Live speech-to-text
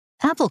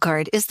Apple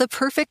Card is the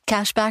perfect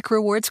cashback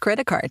rewards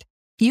credit card.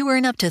 You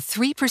earn up to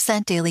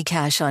 3% daily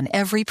cash on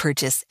every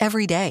purchase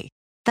every day.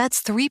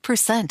 That's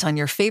 3% on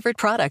your favorite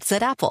products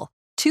at Apple,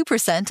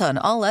 2% on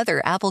all other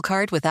Apple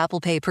Card with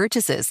Apple Pay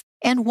purchases,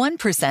 and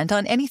 1%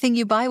 on anything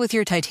you buy with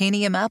your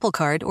titanium Apple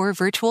Card or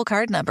virtual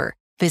card number.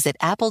 Visit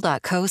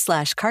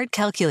apple.co/card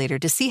calculator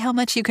to see how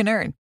much you can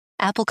earn.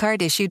 Apple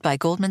Card issued by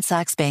Goldman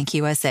Sachs Bank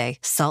USA,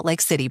 Salt Lake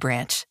City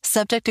branch.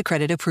 Subject to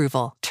credit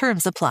approval.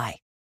 Terms apply.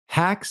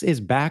 Hacks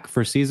is back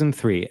for season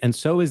 3, and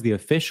so is the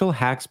official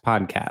Hacks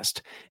podcast.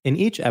 In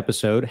each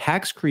episode,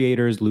 Hacks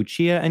creators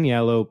Lucia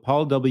Aniello,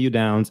 Paul W.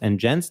 Downs, and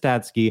Jen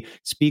Statsky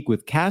speak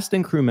with cast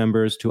and crew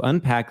members to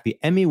unpack the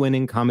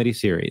Emmy-winning comedy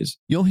series.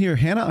 You'll hear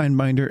Hannah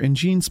Einbinder and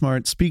Gene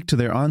Smart speak to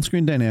their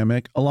on-screen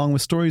dynamic, along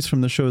with stories from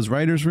the show's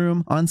writer's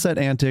room, on-set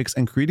antics,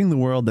 and creating the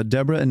world that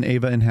Deborah and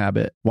Ava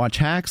inhabit. Watch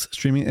Hacks,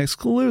 streaming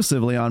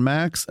exclusively on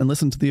Max, and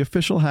listen to the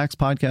official Hacks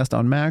podcast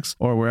on Max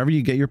or wherever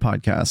you get your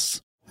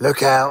podcasts.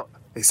 Look out.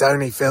 It's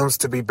only films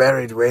to be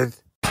buried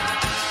with.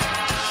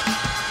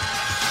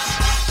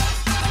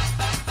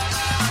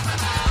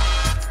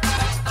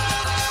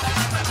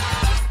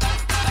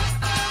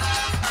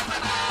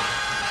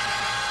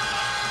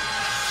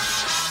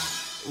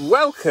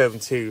 Welcome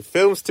to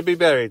Films to be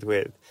Buried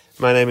With.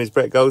 My name is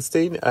Brett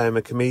Goldstein. I am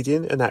a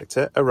comedian, an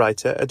actor, a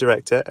writer, a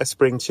director, a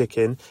spring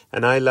chicken,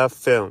 and I love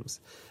films.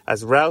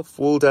 As Ralph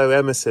Waldo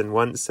Emerson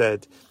once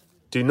said,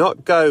 "Do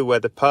not go where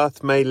the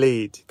path may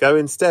lead. Go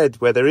instead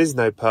where there is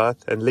no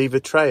path and leave a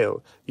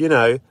trail. You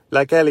know,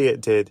 like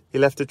Eliot did. He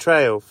left a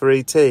trail for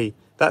E.T.,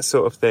 that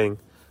sort of thing."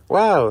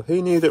 Wow,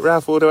 who knew that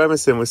Ralph Waldo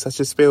Emerson was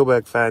such a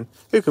Spielberg fan?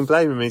 Who can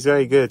blame him? He's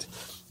very good.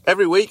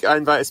 Every week I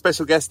invite a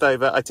special guest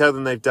over, I tell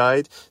them they've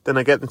died, then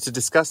I get them to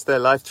discuss their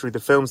life through the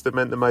films that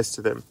meant the most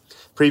to them.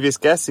 Previous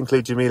guests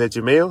include Jamila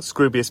Jamil,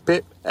 Scroobius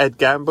Pip, Ed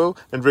Gamble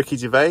and Ricky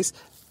Gervais,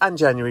 and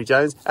January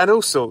Jones, and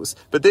all sorts.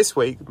 But this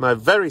week, my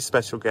very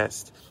special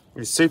guest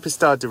is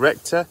superstar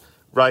director,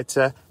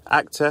 writer,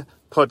 actor,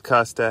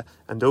 podcaster,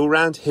 and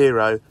all-round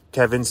hero,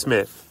 Kevin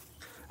Smith.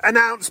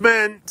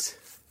 Announcement!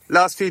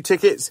 Last few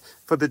tickets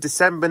for the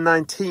December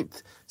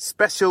 19th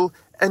special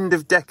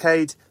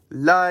end-of-decade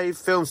live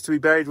Films to be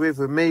Buried with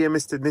me and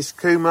Mr. Nish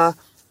Kumar.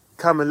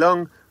 Come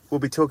along. We'll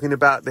be talking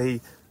about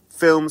the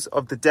films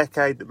of the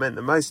decade that meant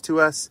the most to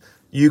us.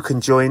 You can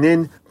join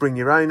in, bring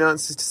your own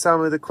answers to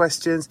some of the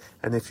questions,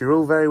 and if you're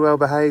all very well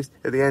behaved,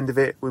 at the end of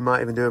it, we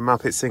might even do a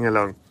Muppet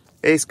sing-along.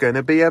 It's going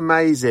to be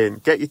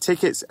amazing. Get your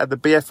tickets at the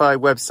BFI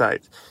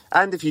website.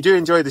 And if you do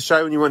enjoy the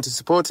show and you want to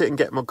support it and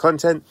get more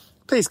content,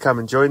 please come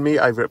and join me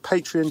over at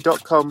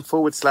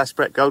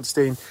patreon.com/Brett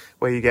Goldstein,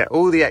 where you get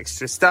all the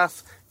extra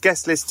stuff,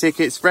 guest list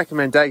tickets,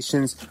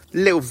 recommendations,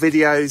 little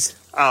videos.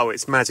 Oh,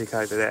 it's magic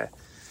over there.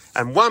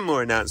 And one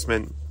more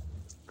announcement.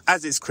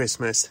 As it's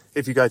Christmas,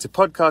 if you go to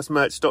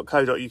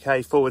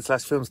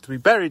podcastmerch.co.uk/films to be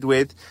buried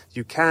with,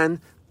 you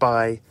can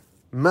buy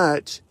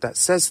merch that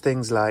says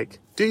things like,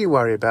 "Do you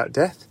worry about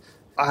death?"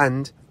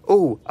 And,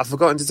 "Oh, I've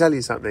forgotten to tell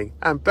you something."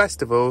 And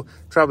best of all,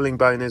 troubling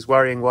boners,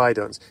 worrying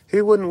wide-ons.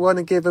 Who wouldn't want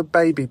to give a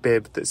baby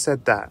bib that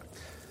said that?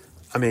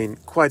 I mean,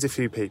 quite a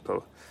few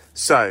people.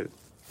 So,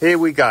 here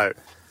we go.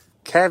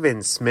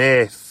 Kevin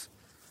Smith.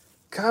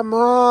 Come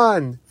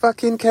on,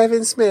 fucking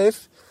Kevin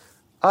Smith.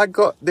 I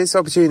got this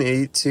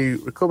opportunity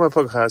to record my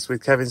podcast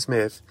with Kevin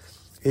Smith.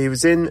 He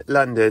was in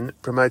London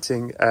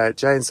promoting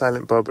Jay and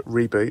Silent Bob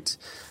reboot.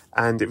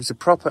 And it was a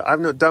proper, I've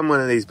not done one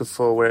of these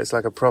before where it's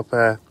like a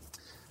proper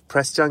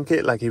press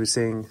junket, like he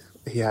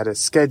had a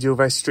schedule,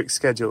 very strict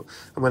schedule.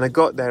 And when I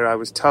got there, I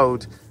was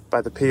told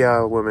by the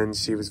PR woman,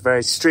 she was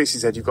very strict. She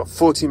said, "You've got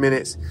 40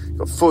 minutes,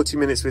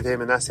 with him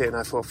and that's it." And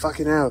I thought,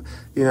 fucking hell,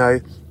 you know,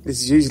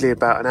 this is usually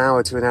about an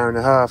hour to an hour and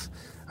a half.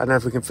 I don't know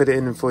if we can fit it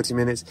in 40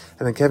 minutes.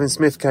 And then Kevin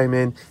Smith came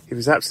in. He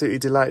was absolutely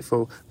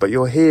delightful. But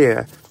you're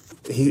here.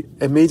 He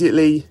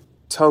immediately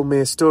told me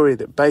a story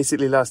that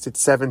basically lasted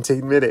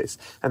 17 minutes.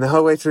 And the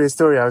whole way through his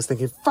story, I was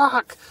thinking,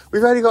 fuck,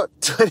 we've only got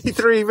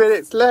 23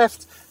 minutes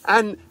left.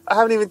 And I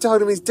haven't even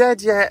told him he's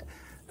dead yet.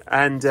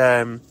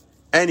 And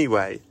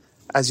anyway,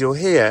 as you're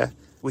here,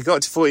 we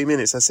got to 40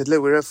 minutes. I said,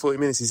 look, we're at 40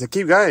 minutes. He said,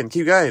 keep going.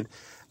 And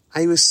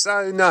he was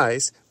so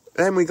nice.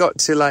 Then we got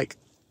to like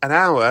an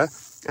hour.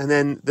 And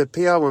then the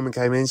PR woman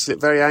came in. She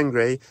looked very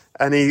angry.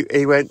 And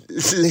he went,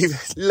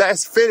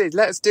 let's finish.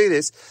 Let's do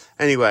this.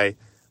 Anyway,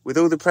 with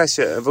all the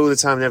pressure of all the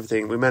time and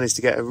everything, we managed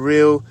to get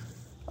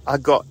I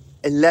got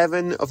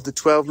 11 of the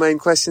 12 main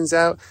questions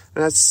out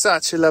and had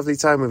such a lovely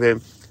time with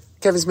him.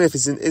 Kevin Smith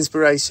is an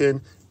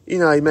inspiration. You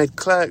know, he made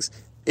Clerks.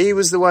 He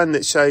was the one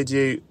that showed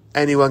you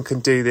anyone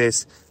can do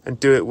this and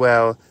do it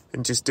well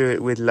and just do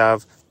it with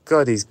love.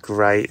 God, he's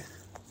great.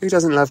 Who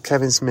doesn't love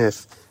Kevin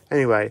Smith?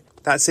 Anyway,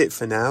 that's it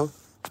for now.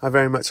 I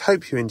very much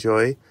hope you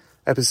enjoy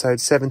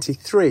episode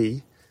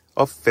 73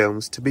 of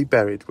Films to be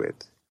Buried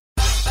With.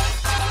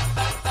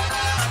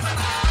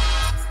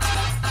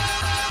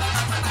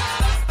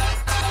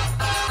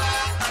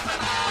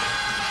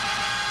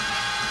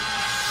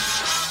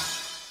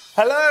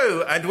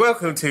 Hello and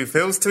welcome to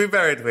Films to be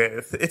Buried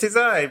With. It is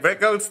I, Brett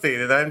Goldstein,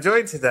 and I am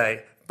joined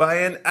today by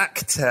an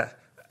actor,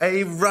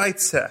 a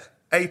writer,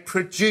 a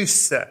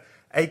producer,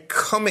 a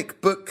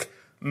comic book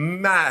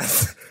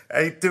math,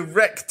 a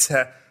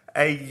director,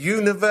 a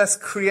universe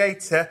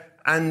creator,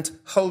 and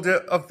holder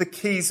of the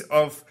keys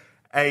of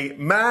a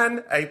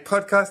man, a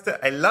podcaster,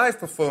 a live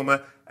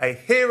performer, a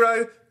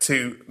hero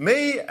to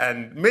me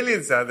and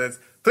millions of others.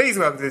 Please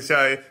welcome to the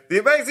show, the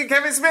amazing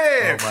Kevin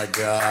Smith. Oh my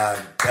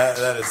God,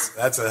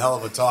 that's a hell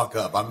of a talk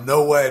up. I'm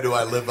no way do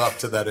I live up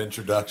to that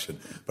introduction.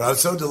 But I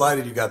was so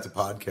delighted you got the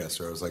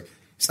podcaster. I was like,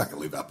 he's not going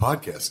to leave out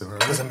podcasting.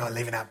 Because I'm not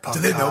leaving out podcasts. Do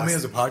they know me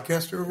as a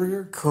podcaster over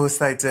here? Of course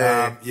they do.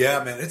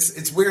 Yeah, man,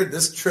 it's weird.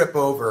 This trip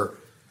over,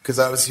 because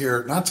I was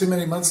here not too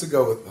many months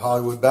ago with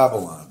Hollywood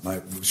Babylon,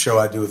 my show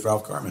I do with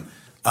Ralph Garman,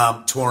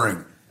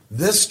 touring.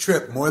 This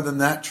trip, more than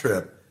that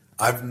trip,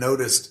 I've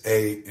noticed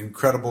a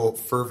incredible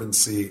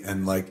fervency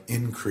and like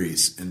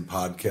increase in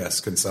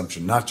podcast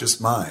consumption, not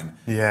just mine.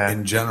 Yeah.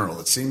 In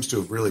general, it seems to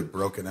have really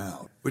broken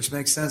out, which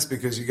makes sense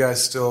because you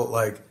guys still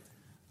like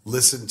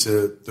listen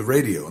to the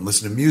radio and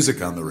listen to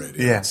music on the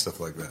radio and stuff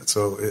like that.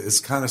 So it's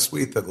kind of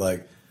sweet that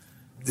like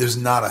there's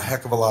not a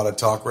heck of a lot of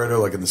talk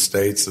radio. Like in the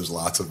States, there's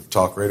lots of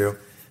talk radio,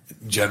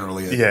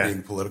 generally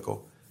being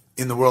political.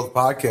 In the world of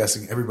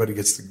podcasting, everybody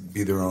gets to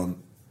be their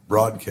own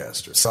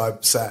broadcaster. So I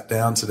sat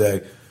down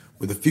today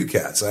with a few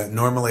cats.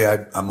 Normally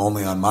I'm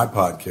only on my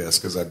podcast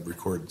because I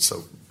record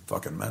so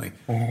fucking many.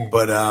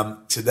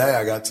 But today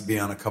I got to be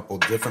on a couple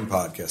of different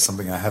podcasts,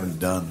 something I haven't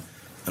done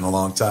in a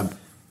long time.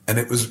 And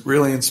it was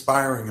really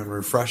inspiring and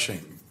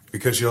refreshing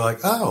because you're like,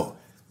 oh,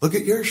 look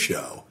at your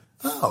show.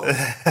 Oh,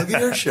 look at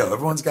your show.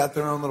 Everyone's got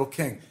their own little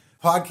king.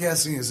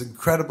 Podcasting is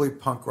incredibly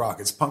punk rock.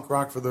 It's punk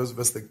rock for those of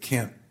us that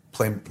can't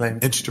play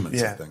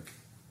instruments, I think.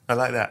 I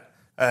like that.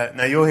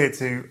 Now, you're here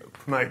to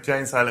promote Jay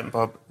and Silent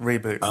Bob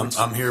Reboot.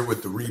 I'm here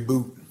with the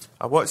reboot.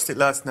 I watched it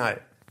last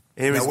night.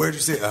 Where'd you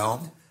see it, at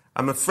home?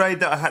 I'm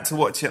afraid that I had to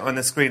watch it on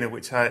a screener,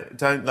 which I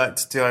don't like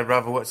to do. I'd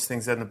rather watch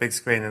things on the big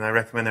screen, and I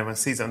recommend everyone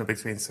sees it on the big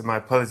screen, so my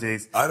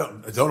apologies. I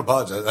don't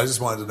apologize. I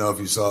just wanted to know if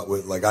you saw it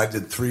with, like, I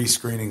did 3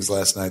 screenings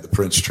last night at the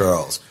Prince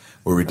Charles,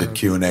 where we did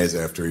Q&As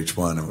after each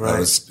one. And I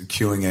was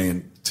Q&A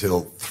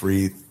until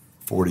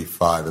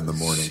 3:45 in the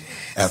morning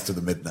after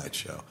the midnight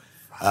show.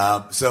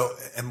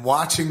 And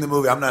watching the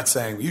movie, I'm not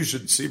saying you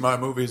should see my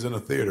movies in a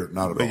theater.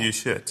 Not at all. But you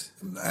should.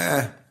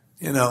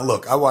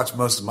 Look, I watch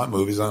most of my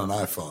movies on an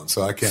iPhone,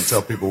 so I can't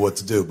tell people what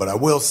to do. But I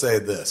will say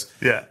this.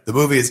 Yeah. The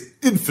movie is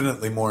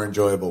infinitely more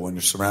enjoyable when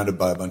you're surrounded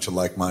by a bunch of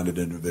like-minded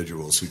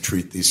individuals who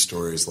treat these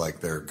stories like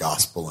they're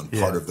gospel and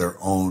part of their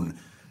own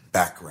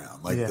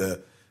background.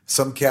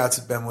 Some cats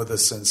have been with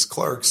us since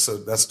Clerks, so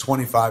that's a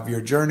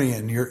 25-year journey,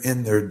 and you're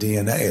in their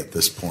DNA at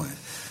this point.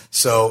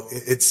 So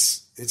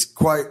it's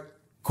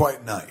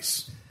quite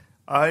nice.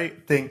 I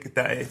think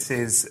that it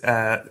is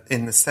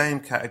in the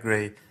same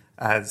category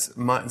as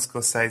Martin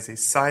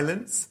Scorsese's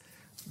Silence,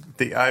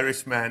 The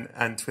Irishman,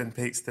 and Twin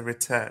Peaks: The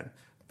Return,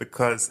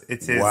 because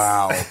it is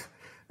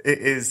it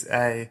is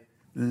a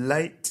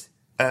late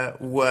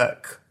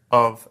work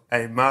of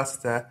a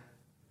master,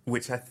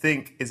 which I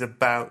think is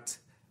about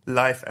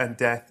life and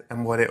death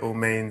and what it all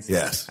means.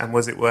 Yes. And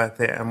was it worth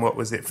it, and what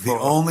was it for?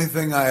 The only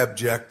thing I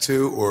object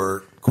to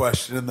or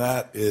question in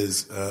that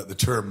is the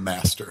term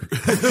master.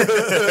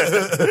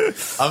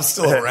 I'm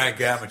still a rank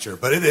amateur,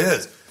 but it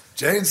is.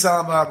 Jay and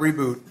Silent Bob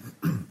Reboot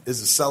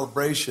is a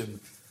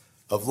celebration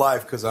of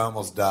life because I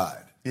almost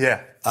died.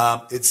 Yeah.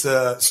 It's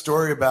a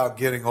story about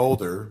getting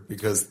older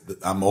because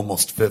I'm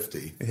almost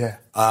 50. Yeah.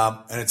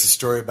 And it's a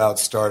story about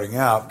starting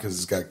out because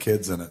it's got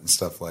kids in it and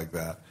stuff like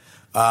that.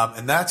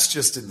 And that's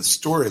just in the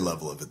story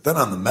level of it. Then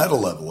on the meta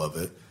level of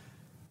it,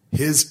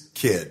 his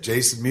kid,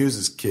 Jason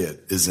Mewes' kid,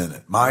 is in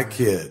it. My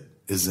kid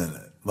is in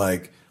it.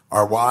 Like,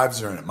 our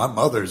wives are in it. My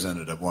mother's in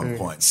it at one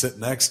point,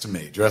 sitting next to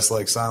me, dressed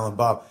like Silent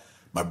Bob.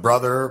 My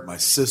brother, my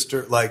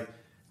sister, like,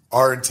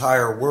 our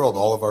entire world,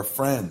 all of our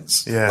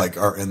friends,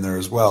 are in there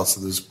as well.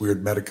 So there's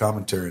weird meta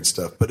commentary and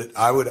stuff. But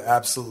I would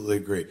absolutely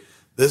agree.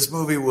 This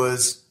movie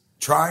was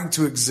trying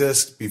to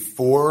exist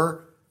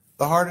before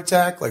the heart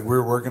attack. Like, we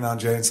were working on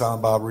Jay and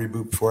Silent Bob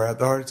Reboot before I had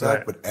the heart attack.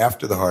 Right. But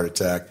after the heart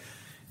attack,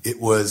 it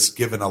was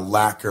given a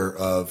lacquer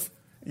of,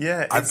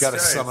 I've got to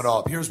sum it all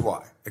up. Here's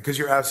why. Because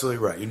you're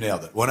absolutely right. You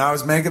nailed it. When I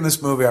was making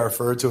this movie, I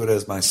referred to it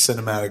as my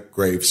cinematic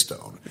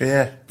gravestone.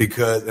 Yeah.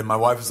 And my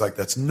wife was like,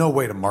 that's no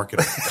way to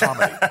market a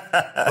comedy.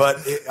 But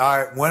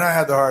when I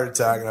had the heart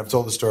attack, and I've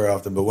told the story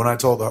often, but when I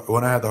had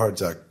the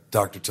heart attack,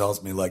 doctor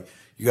tells me, like,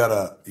 you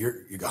got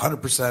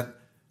 100%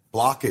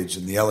 blockage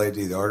in the LAD,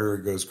 the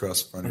artery goes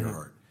across the front of your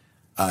heart.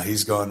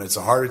 He's going, it's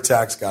a heart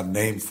attack, it's got a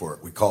name for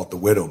it. We call it the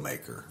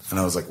Widowmaker. And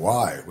I was like,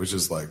 why? Which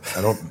is like,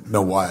 I don't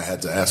know why I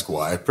had to ask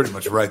why. Pretty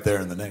much right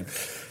there in the name.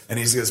 And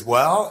he says,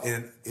 well,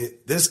 in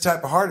this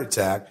type of heart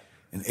attack,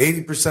 in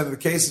 80% of the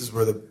cases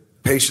where the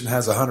patient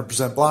has 100%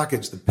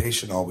 blockage, the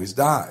patient always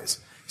dies.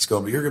 He's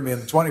going, but you're going to be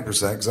in the 20%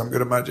 because I'm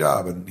good at my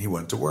job. And he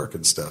went to work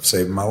and stuff,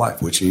 saving my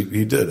life, which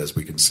he did, as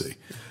we can see.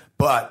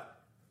 But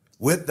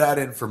with that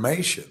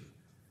information,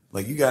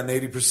 like, you got an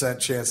 80%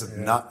 chance of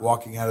not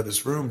walking out of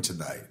this room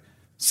tonight.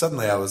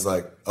 suddenly I was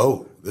like,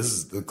 oh, this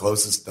is the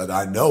closest that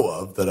I know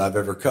of that I've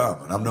ever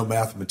come. And I'm no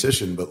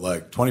mathematician, but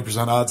like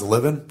 20% odds of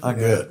living, I'm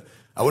good.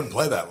 I wouldn't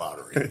play that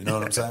lottery. You know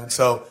what I'm saying?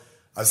 So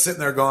I was sitting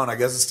there going, I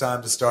guess it's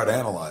time to start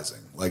analyzing.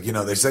 Like, you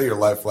know, they say your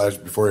life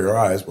flashed before your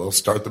eyes. Well,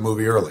 start the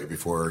movie early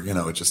before, you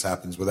know, it just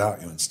happens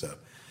without you and stuff.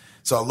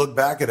 So I look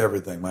back at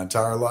everything, my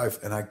entire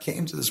life, and I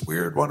came to this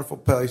weird, wonderful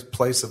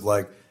place of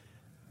like,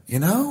 you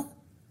know,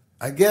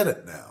 I get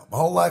it now. My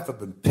whole life I've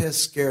been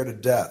pissed, scared to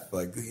death,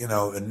 like, you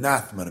know,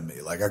 anathema to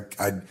me. Like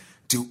I'd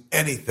do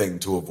anything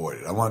to avoid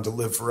it. I wanted to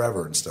live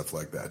forever and stuff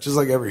like that, just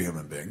like every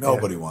human being.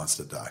 Nobody wants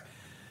to die.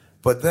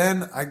 But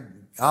then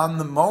on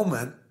the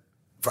moment,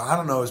 I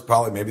don't know, it's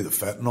probably maybe the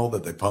fentanyl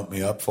that they pump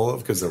me up full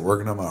of because they're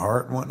working on my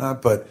heart and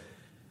whatnot. But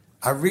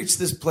I reached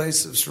this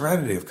place of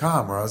serenity, of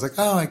calm, where I was like,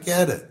 oh, I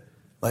get it.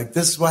 Like,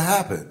 this is what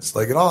happens.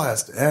 Like, it all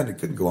has to end. It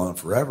couldn't go on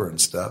forever and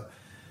stuff.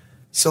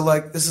 So,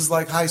 like, this is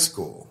like high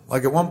school.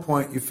 Like, at one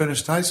point, you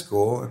finished high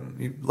school and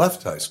you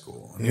left high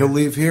school. And you'll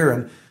leave here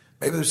and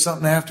maybe there's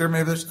something after,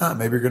 maybe there's not.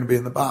 Maybe you're going to be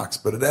in the box,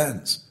 but it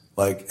ends.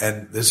 Like,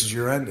 and this is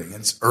your ending. And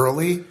it's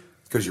early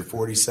because you're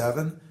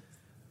 47.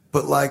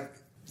 But, like,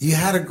 you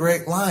had a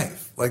great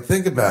life. Like,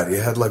 think about it.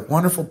 You had, like,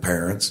 wonderful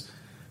parents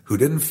who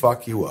didn't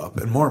fuck you up.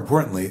 And more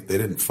importantly, they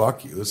didn't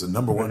fuck you. It's the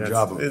number one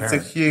job of a parent.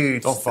 It's a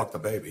huge... Don't fuck the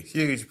baby.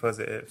 Huge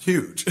positive.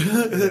 Huge.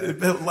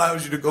 It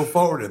allows you to go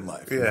forward in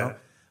life, you know?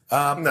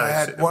 I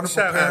had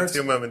wonderful shout parents. Out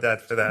to your mum and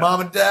dad for that.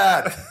 Mom and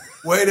dad.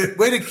 Way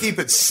to keep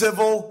it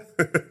civil,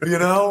 you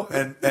know,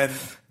 and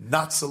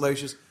not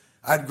salacious.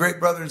 I had a great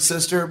brother and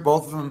sister.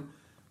 Both of them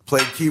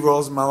played key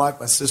roles in my life.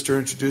 My sister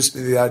introduced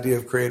me to the idea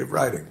of creative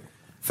writing.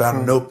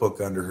 Found a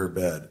notebook under her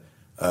bed,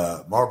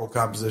 marble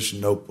composition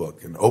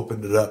notebook, and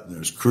opened it up, and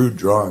there's crude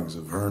drawings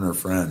of her and her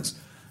friends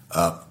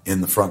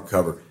in the front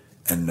cover.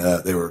 And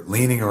they were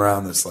leaning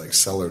around this, like,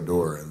 cellar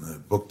door, and the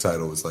book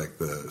title was, like,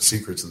 The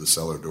Secrets of the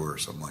Cellar Door or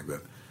something like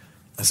that.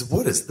 I said,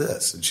 what is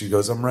this? And she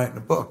goes, I'm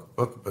writing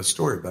a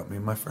story about me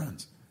and my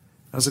friends.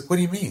 I was like, what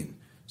do you mean?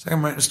 She's like,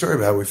 I'm writing a story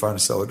about how we find a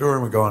cellar door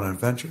and we go on an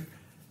adventure.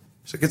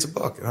 She's like, it's a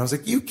book. And I was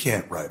like, you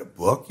can't write a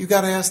book. You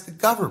got to ask the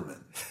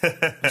government.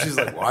 And she's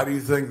like, why do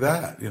you think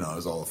that? You know, I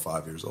was all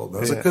 5 years old. And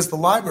I was like, because the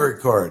library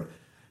card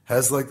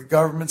has, like, the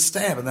government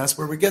stamp, and that's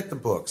where we get the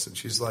books. And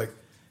she's like,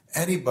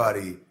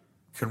 anybody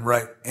can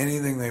write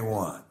anything they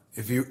want.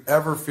 If you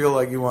ever feel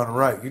like you want to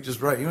write, you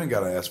just write. You ain't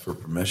got to ask for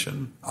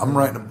permission. I'm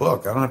writing a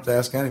book. I don't have to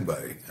ask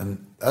anybody.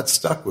 And that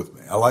stuck with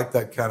me. I like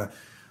that kind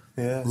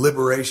of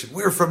liberation.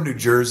 We were from New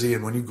Jersey,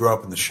 and when you grow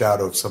up in the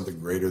shadow of something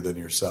greater than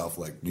yourself,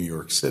 like New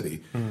York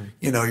City,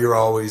 you know, you're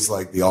always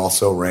like the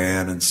also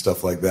ran and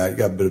stuff like that. You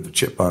got a bit of a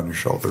chip on your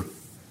shoulder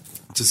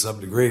to some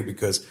degree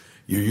because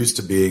you're used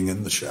to being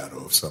in the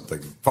shadow of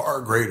something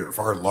far greater,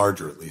 far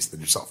larger at least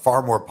than yourself,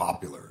 far more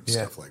popular and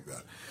stuff like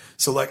that.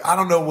 So, like, I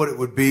don't know what it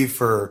would be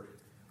for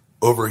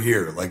over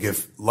here. Like,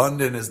 if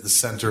London is the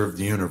center of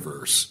the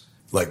universe,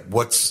 like,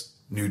 what's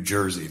New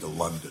Jersey to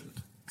London?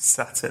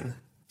 Saturn.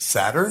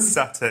 Saturn?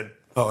 Saturn.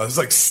 Oh, it's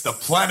like the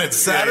planet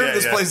Saturn?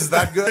 This place is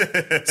that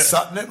good?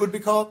 Sutton, it would be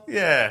called?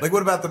 Yeah. Like,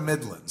 what about the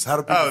Midlands? How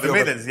do people feel the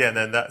Midlands,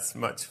 no, that's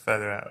much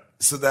further out.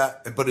 So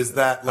that, but is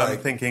that like... I'm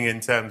thinking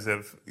in terms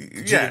of...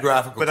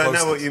 geographical but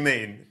closeness. I know what you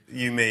mean.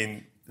 You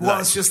mean... Well,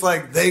 it's just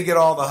like they get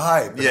all the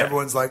hype, and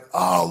everyone's like,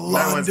 "Oh,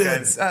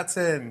 London, that's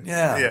in."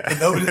 Yeah.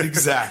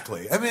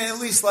 Exactly. I mean, at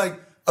least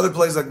like other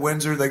places like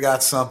Windsor, they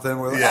got something.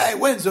 We're like, "Hey,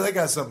 Windsor, they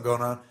got something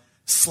going on."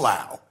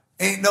 Slough,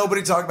 ain't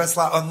nobody talking about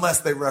Slough unless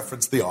they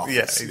reference The Office.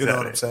 Yeah, exactly. You know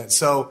what I'm saying?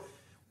 So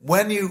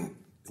when you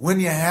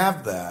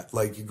have that,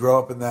 like you grow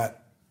up in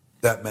that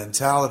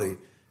mentality,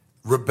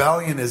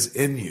 rebellion is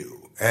in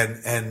you,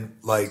 and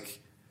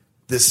like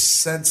this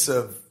sense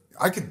of.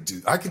 I could do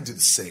the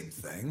same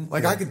thing.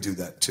 Like, I could do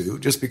that too,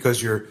 just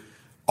because you're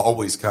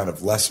always kind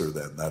of lesser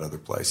than that other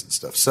place and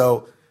stuff.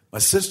 So my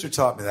sister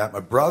taught me that. My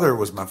brother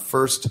was my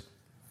first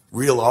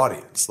real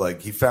audience.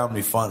 Like, he found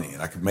me funny,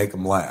 and I could make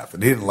him laugh.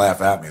 And he didn't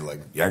laugh at me, like,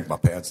 yank my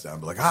pants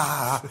down, but like,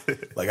 ah.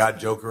 Like, I'd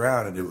joke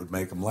around, and it would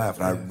make him laugh.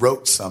 And I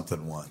wrote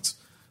something once,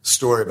 a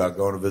story about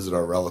going to visit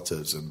our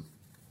relatives, and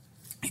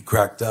he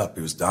cracked up.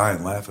 He was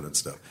dying laughing and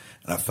stuff.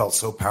 And I felt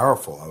so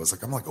powerful. I was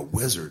like, I'm like a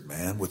wizard,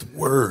 man, with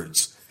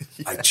words.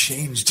 I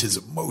changed his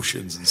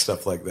emotions and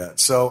stuff like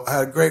that. So I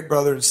had a great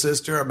brother and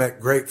sister. I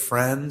met great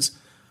friends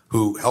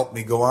who helped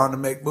me go on to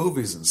make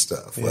movies and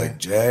stuff, like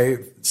Jay,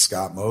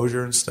 Scott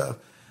Mosier and stuff.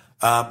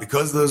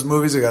 Because of those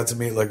movies, I got to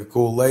meet like a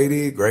cool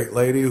lady, great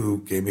lady who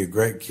gave me a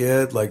great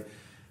kid. Like,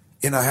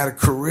 and I had a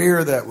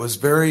career that was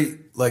very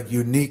like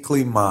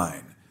uniquely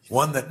mine.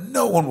 One that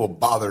no one will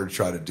bother to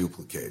try to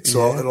duplicate.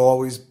 So it'll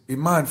always be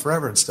mine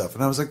forever and stuff.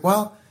 And I was like,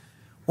 well,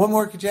 what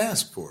more could you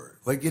ask for?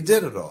 Like, you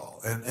did it all.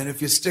 And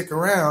if you stick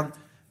around,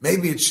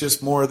 maybe it's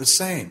just more of the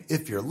same.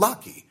 If you're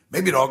lucky,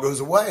 maybe it all goes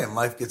away and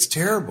life gets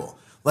terrible.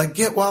 Like,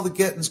 get while the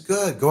getting's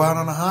good. Go out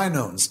on a high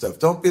note and stuff.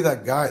 Don't be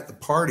that guy at the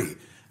party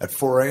at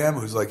 4 a.m.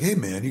 who's like, hey,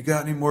 man, you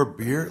got any more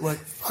beer? Like,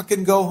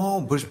 fucking go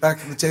home. Push back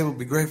from the table.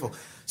 Be grateful.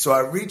 So I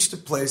reached a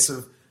place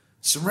of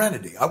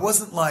serenity. I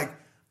wasn't like,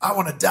 I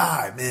want to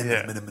die,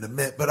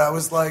 man. But I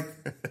was like,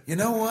 you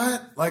know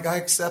what? Like, I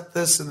accept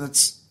this and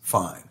it's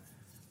fine.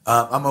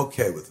 I'm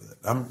okay with it.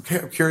 I'm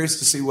curious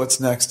to see what's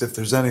next. If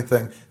there's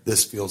anything,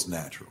 this feels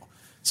natural.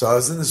 So I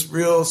was in this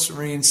real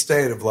serene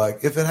state of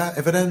like, if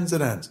it ends,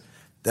 it ends.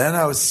 Then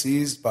I was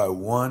seized by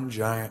one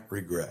giant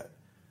regret.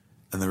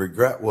 And the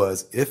regret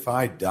was, if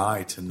I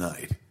die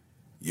tonight,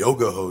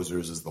 Yoga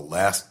Hosers is the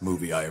last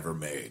movie I ever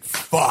made.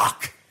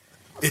 Fuck!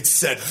 It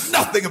said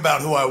nothing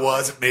about who I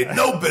was. It made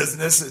no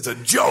business. It's a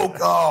joke.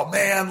 Oh,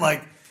 man.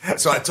 Like,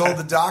 so I told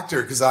the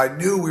doctor, because I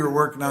knew we were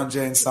working on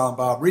Jay and Silent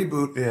Bob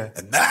reboot,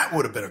 and that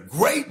would have been a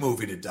great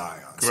movie to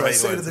die on. So I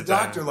say to the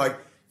doctor, like,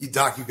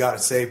 Doc, you got to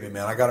save me,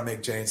 man. I got to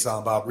make Jay and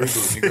Silent Bob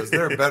reboot. And he goes,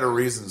 there are better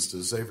reasons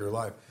to save your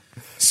life.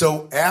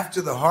 So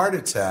after the heart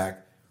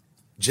attack,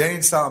 Jay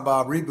and Silent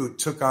Bob reboot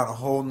took on a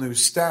whole new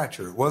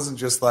stature. It wasn't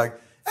just like,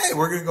 hey,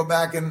 we're going to go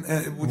back and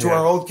to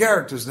our old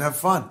characters and have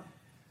fun.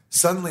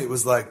 Suddenly it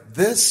was like,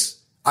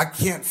 this, I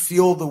can't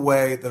feel the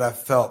way that I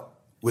felt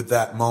with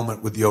that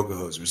moment with Yoga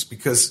Hosers,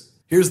 because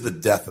here's the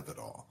death of it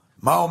all.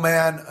 My old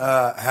man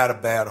had a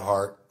bad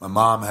heart. My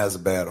mom has a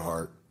bad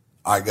heart.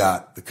 I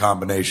got the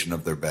combination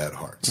of their bad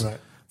hearts. Right.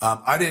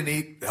 I didn't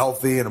eat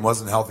healthy and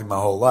wasn't healthy my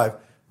whole life,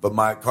 but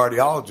my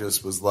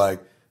cardiologist was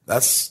like,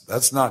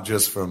 that's not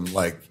just from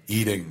like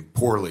eating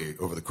poorly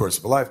over the course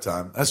of a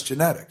lifetime. That's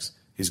genetics.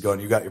 He's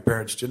going, you got your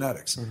parents'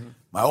 genetics. Mm-hmm.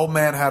 My old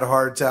man had a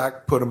heart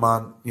attack, put him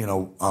on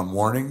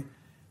warning.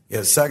 He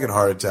had a second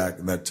heart attack,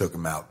 and that took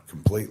him out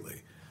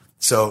completely.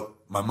 So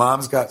my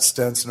mom's got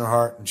stents in her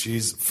heart, and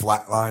she's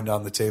flatlined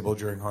on the table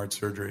during heart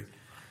surgery.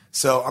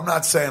 So I'm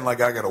not saying like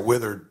I got a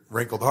withered,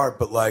 wrinkled heart,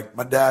 but like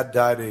my dad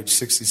died at age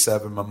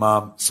 67. My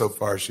mom, so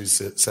far,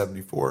 she's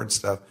 74 and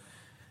stuff.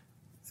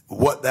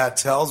 What that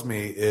tells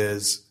me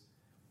is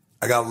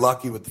I got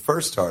lucky with the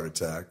first heart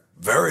attack.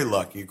 Very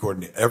lucky,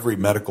 according to every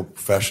medical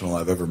professional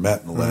I've ever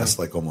met in the last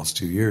like almost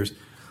 2 years.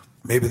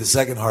 Maybe the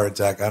second heart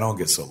attack, I don't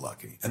get so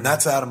lucky. And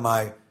that's out of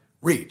my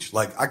reach.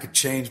 Like, I could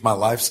change my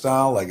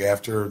lifestyle. Like,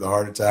 after the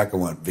heart attack, I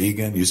went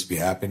vegan. Used to be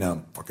happy. Now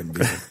I'm fucking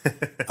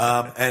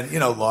vegan.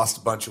 And, lost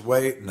a bunch of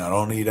weight. And I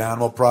don't eat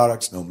animal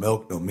products, no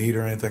milk, no meat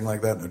or anything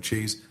like that, no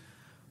cheese.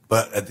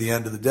 But at the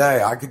end of the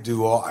day, I could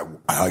do all.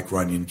 I hike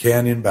Runyon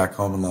Canyon back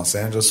home in Los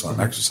Angeles, so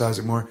I'm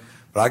exercising more.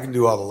 But I can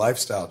do all the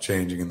lifestyle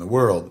changing in the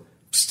world,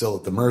 still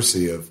at the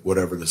mercy of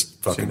whatever this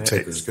fucking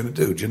ticker is going to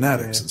do,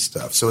 genetics and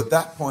stuff. So at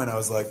that point, I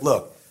was like,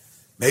 look,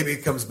 maybe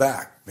it comes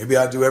back. Maybe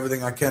I do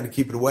everything I can to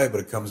keep it away, but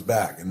it comes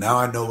back. And now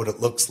I know what it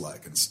looks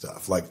like and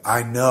stuff. Like,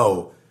 I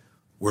know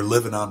we're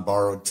living on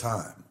borrowed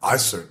time. I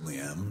certainly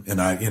am. And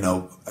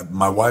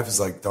my wife is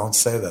like, don't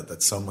say that.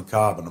 That's so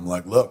macabre. And I'm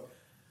like, look,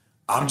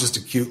 I'm just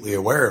acutely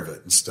aware of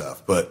it and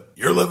stuff. But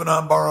you're living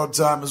on borrowed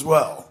time as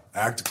well.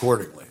 Act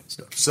accordingly and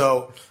stuff.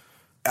 So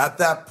at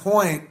that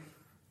point,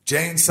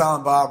 Jay and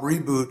Silent Bob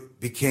reboot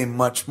became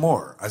much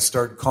more. I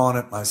started calling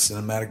it my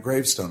cinematic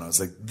gravestone. I was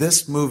like,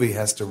 this movie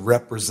has to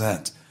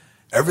represent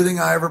everything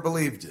I ever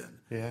believed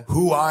in,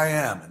 who I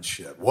am and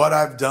shit, what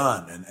I've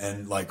done,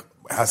 and like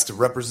has to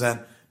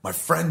represent my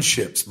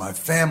friendships, my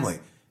family,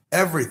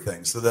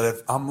 everything, so that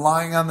if I'm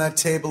lying on that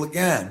table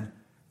again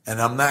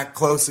and I'm that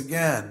close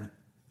again,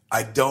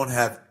 I don't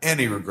have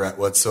any regret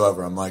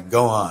whatsoever. I'm like,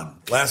 go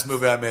on. Last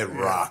movie I made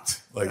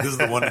rocked. Like, this is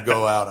the one to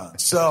go out on.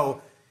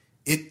 So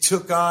it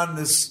took on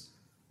this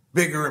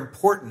bigger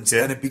importance,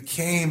 and it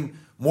became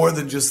more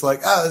than just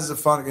like, this is a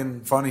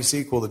funny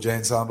sequel to Jay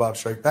and Silent Bob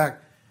Strike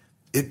Back.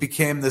 It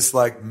became this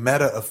like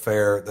meta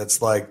affair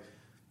that's like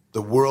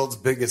the world's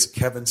biggest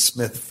Kevin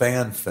Smith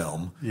fan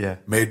film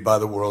made by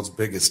the world's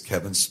biggest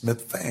Kevin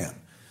Smith fan.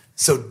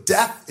 So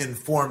death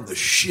informed the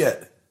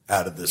shit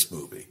out of this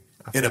movie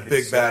in a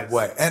big bad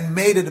way and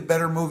made it a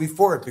better movie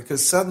for it,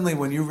 because suddenly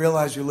when you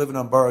realize you're living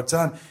on borrowed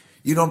time,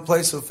 you don't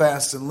play so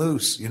fast and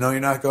loose. You're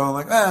not going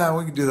like,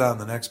 we can do that in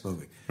the next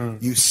movie.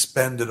 You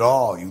spend it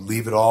all. You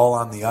leave it all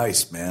on the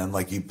ice, man.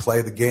 Like, you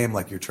play the game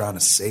like you're trying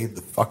to save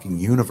the fucking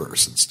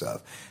universe and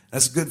stuff.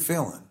 That's a good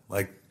feeling.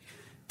 Like,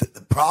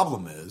 the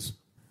problem is,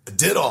 I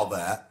did all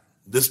that.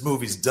 This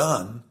movie's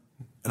done.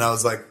 And I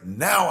was like,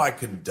 now I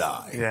can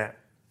die. Yeah.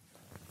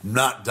 I'm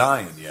not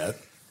dying yet.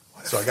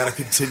 So I got to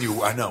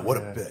continue. I know, what a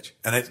bitch.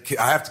 And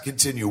I have to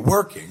continue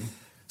working.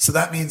 So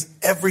that means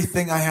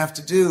everything I have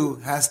to do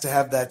has to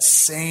have that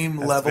same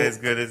level. As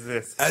good as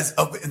this.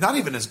 Not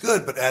even as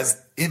good, but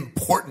as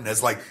important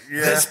as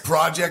this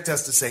project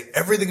has to say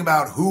everything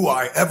about who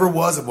I ever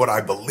was and what I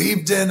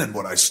believed in and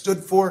what I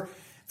stood for.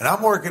 And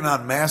I'm working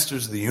on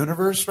Masters of the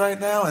Universe right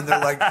now, and they're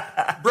like,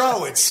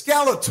 bro, it's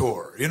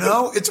Skeletor,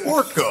 It's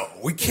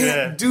Orko. We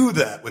can't do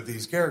that with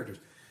these characters.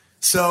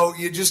 So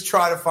you just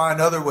try to find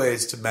other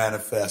ways to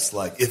manifest,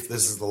 like, if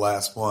this is the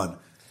last one,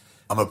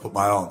 I'm going to put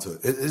my all into it.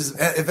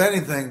 If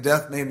anything,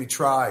 death made me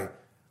try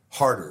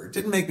harder. It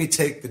didn't make me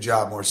take the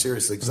job more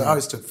seriously, because I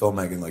always took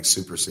filmmaking like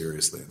super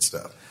seriously and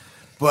stuff.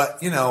 But,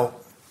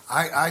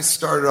 I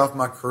started off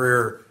my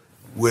career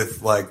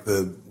with like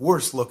the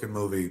worst looking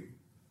movie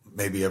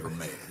maybe ever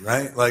made,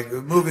 right? Like,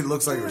 a movie that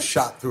looks like it was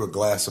shot through a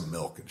glass of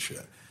milk and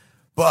shit.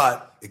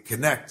 But it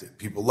connected.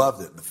 People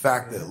loved it. And the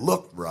fact that it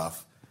looked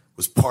rough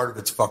was part of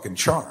its fucking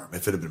charm.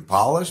 If it had been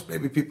polished,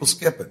 maybe people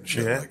skip it and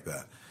shit like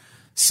that.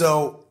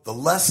 So the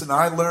lesson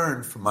I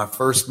learned from my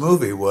first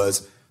movie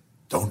was,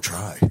 don't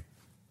try.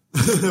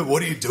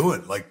 What are you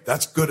doing? Like,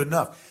 that's good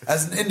enough.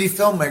 As an indie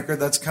filmmaker,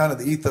 that's kind of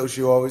the ethos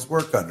you always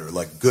work under,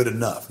 like good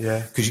enough.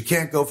 Yeah. Because you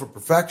can't go for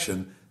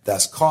perfection.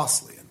 That's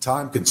costly and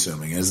time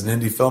consuming. As an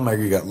indie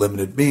filmmaker, you got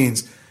limited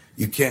means.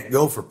 You can't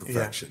go for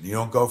perfection. You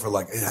don't go for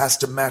like, it has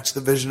to match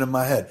the vision in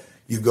my head.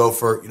 You go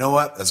for, you know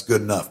what? That's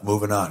good enough.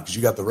 Moving on. Because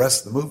you got the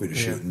rest of the movie to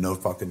shoot in no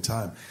fucking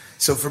time.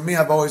 So for me,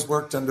 I've always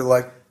worked under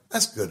like,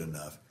 that's good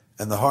enough.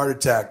 And the Heart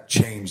Attack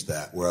changed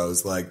that, where I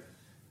was like,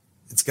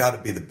 it's got to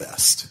be the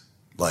best.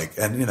 Like,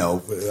 and you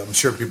know, I'm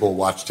sure people will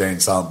watch Jay and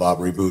Silent Bob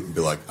reboot and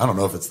be like, I don't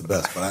know if it's the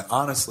best. But I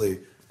honestly,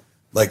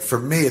 like, for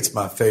me, it's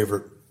my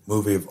favorite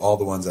movie of all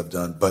the ones I've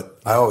done. But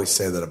I always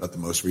say that about the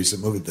most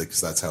recent movie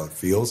because that's how it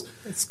feels.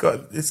 It's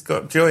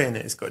got joy in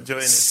it. It's got joy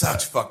in it.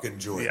 Such fucking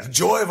joy. The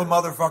joy of a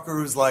motherfucker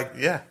who's like,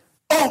 yeah.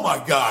 Oh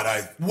my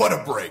God! What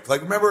a break!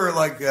 Like, remember,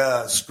 like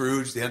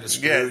Scrooge, the end of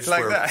Scrooge, it's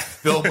like where that.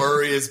 Bill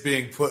Murray is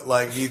being put,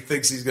 like, he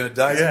thinks he's going to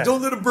die. He's like,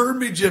 don't let him burn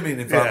me, Jimmy. And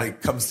he finally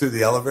comes through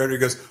the elevator. He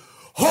goes,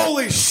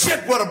 "Holy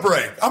shit! What a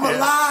break! I'm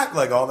alive!"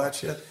 Like all that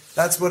shit.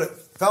 That's what it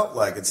felt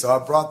like, and so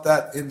I brought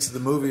that into the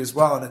movie as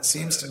well. And it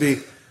seems to be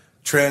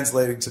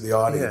translating to the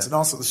audience, and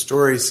also the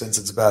story, since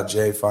it's about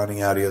Jay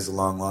finding out he has a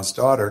long lost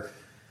daughter.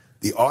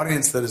 The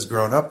audience that has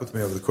grown up with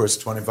me over the course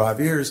of 25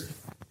 years.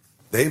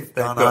 They've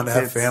gone on to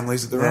have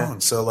families of their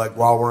own. So, like,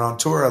 while we're on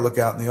tour, I look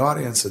out in the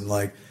audience and,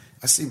 like,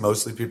 I see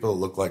mostly people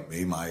that look like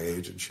me, my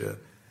age and shit.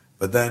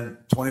 But then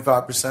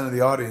 25% of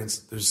the audience,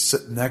 they're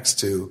sitting next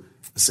to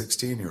a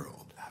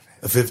 16-year-old,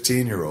 a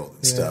 15-year-old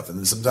and stuff. And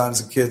then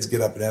sometimes the kids get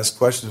up and ask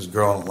questions. A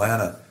girl in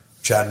Atlanta,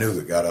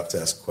 Chattanooga, got up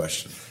to ask a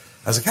question.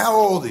 I was like, how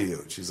old are you?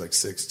 And she's like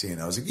 16.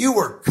 I was like, you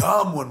were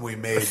cum when we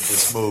made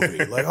this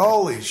movie. Like,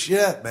 holy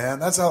shit, man.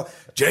 That's how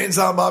Jay and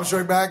Silent Bob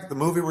Strike Back, the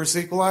movie we're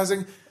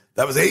sequelizing,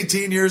 that was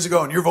 18 years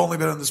ago, and you've only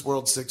been in this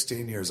world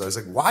 16 years. I was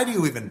like, why do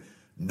you even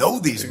know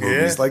these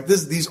movies? Like,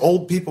 these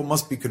old people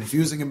must be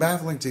confusing and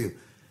baffling to you.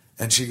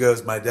 And she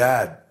goes, my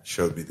dad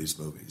showed me these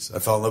movies. I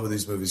fell in love with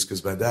these movies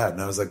because my dad.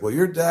 And I was like, well,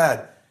 your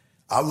dad,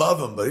 I love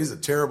him, but he's a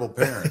terrible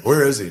parent.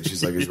 Where is he? And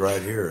she's like, he's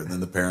right here. And then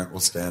the parent will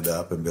stand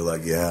up and be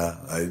like,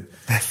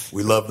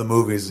 we love the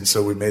movies, and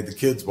so we made the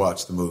kids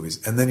watch the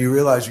movies. And then you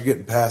realize you're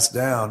getting passed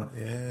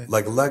down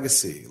like a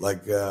legacy.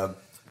 Like,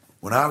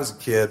 when I was a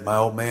kid, my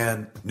old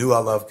man knew I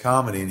loved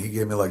comedy, and he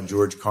gave me, like,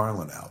 George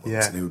Carlin albums.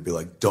 Yeah. And he would be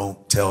like,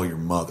 don't tell your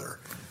mother.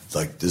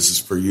 Like, this is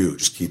for you.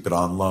 Just keep it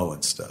on low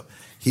and stuff.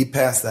 He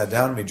passed that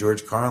down to me.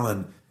 George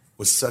Carlin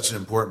was such an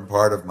important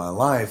part of my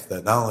life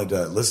that not only did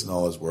I listen to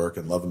all his work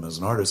and love him as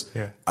an artist,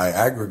 I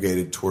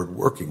aggregated toward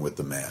working with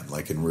the man,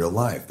 like in real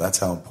life. That's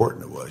how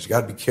important it was. You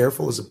got to be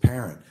careful as a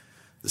parent.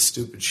 The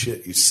stupid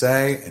shit you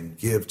say and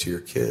give to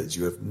your kids,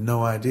 you have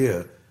no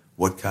idea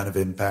what kind of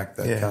impact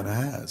that kind of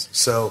has.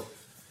 So...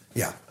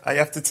 yeah. I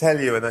have to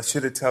tell you, and I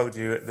should have told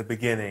you at the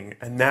beginning,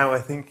 and now I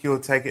think you'll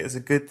take it as a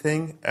good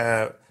thing,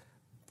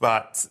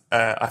 but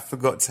I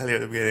forgot to tell you at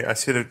the beginning. I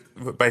should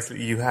have,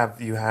 basically, you have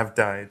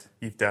died.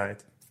 You've died.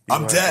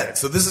 I'm dead.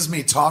 So this is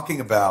me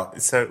talking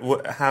about...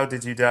 So how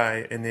did you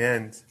die in the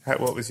end?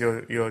 What was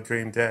your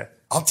dream death?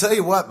 I'll tell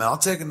you what, man. I'll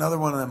take another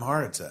one of them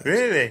heart attacks.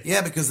 Really?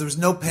 Yeah, because there was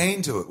no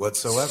pain to it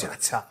whatsoever.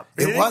 Shut up.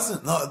 Really? It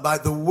wasn't. No,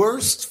 the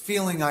worst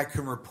feeling I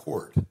can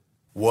report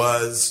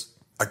was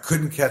I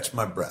couldn't catch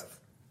my breath.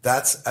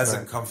 That's as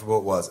uncomfortable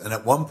it was. And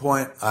at one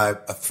point, I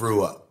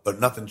threw up, but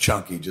nothing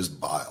chunky, just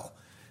bile.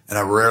 And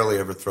I rarely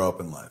ever throw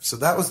up in life. So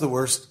that was the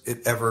worst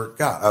it ever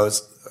got. I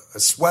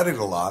sweated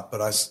a lot, but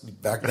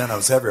back then I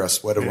was heavier. I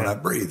sweated when I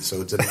breathed,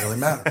 so it didn't really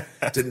matter.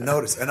 Didn't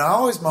notice. And I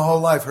always, my whole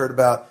life, heard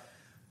about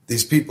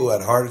these people who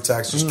had heart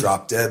attacks, just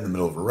drop dead in the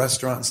middle of a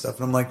restaurant and stuff.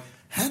 And I'm like,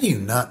 how do you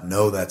not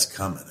know that's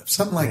coming? If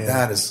something like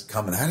that is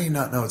coming, how do you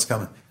not know it's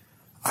coming?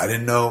 I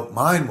didn't know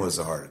mine was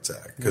a heart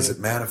attack because it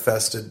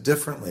manifested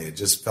differently. It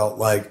just felt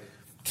like,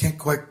 can't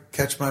quite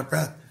catch my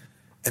breath.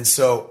 And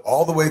so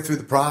all the way through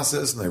the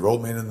process, and they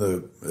rolled me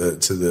into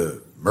to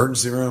the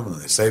emergency room, and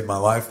they saved my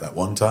life that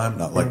one time,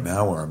 not like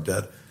now where I'm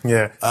dead.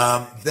 Yeah.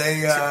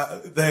 Thank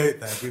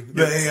you.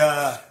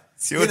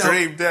 It's your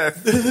dream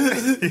death.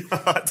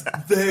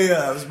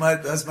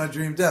 That's my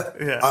dream death.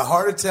 Yeah. A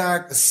heart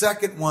attack, a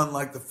second one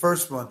like the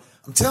first one.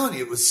 I'm telling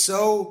you, it was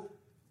so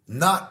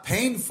not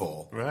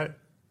painful. Right.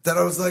 That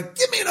I was like,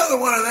 give me another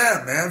one of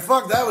them, man.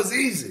 Fuck, that was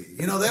easy.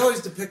 You know, they always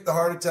depict the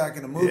heart attack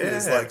in a movie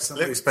as like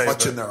somebody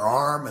clutching their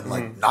arm and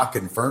like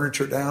knocking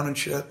furniture down and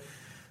shit.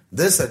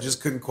 This, I just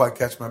couldn't quite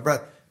catch my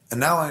breath. And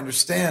now I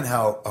understand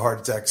how a heart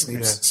attack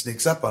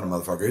sneaks up on a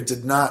motherfucker. It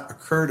did not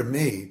occur to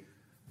me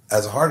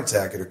as a heart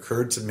attack. It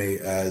occurred to me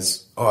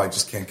as, I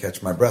just can't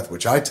catch my breath,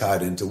 which I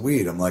tied into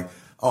weed. I'm like,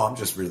 I'm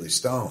just really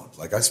stoned.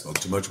 Like, I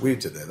smoked too much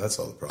weed today. That's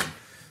all the problem.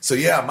 So,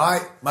 yeah,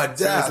 my death.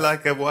 So it was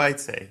like a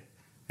whitey.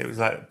 It was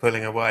like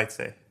pulling a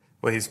whitey,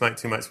 where you smoke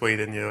too much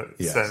weed and you're...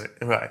 Yes. So,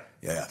 right.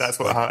 Yeah. That's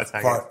what a heart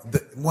attack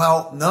is.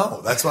 Well,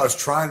 no. That's what I was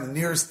trying. The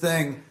nearest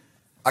thing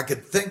I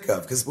could think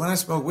of, because when I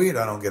smoke weed,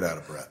 I don't get out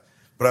of breath.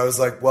 But I was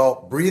like,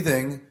 well,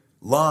 breathing,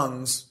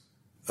 lungs,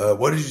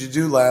 what did you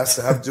do last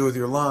to have to do with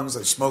your lungs?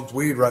 I smoked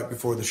weed right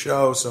before the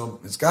show, so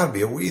it's got to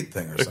be a weed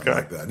thing or something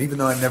like that. And even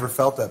though I never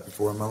felt that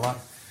before in my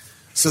life.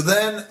 So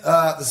then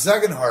the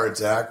second heart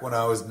attack when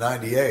I was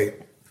 98.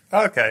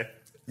 Okay.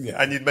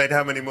 Yeah. And you'd made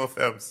how many more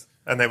films?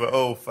 And they were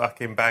all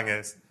fucking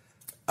bangers.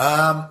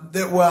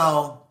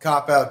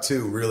 Cop Out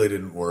 2 really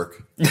didn't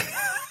work.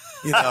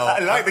 You know, I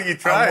like that you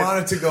tried. I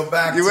wanted to go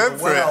back You to went the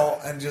for it. well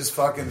and just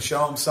fucking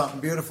show them something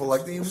beautiful.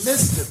 Like, you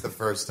missed it the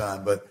first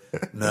time, but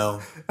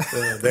no,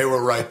 they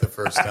were right the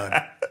first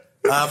time.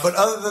 But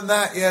other than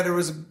that, yeah, there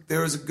was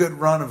a good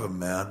run of them,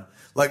 man.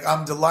 Like,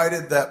 I'm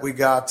delighted that we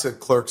got to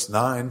Clerks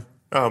 9.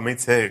 Oh, me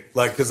too.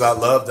 Like, because I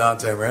love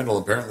Dante Randall.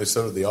 Apparently,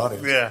 so did the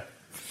audience. Yeah.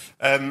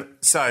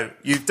 So,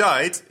 you've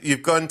died.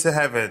 You've gone to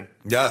heaven.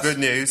 Yes. Good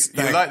news.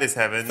 You like this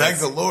heaven. Thank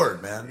the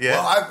Lord, man. Yeah.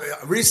 Well,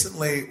 I've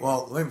recently,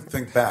 let me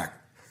think back.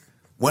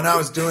 When I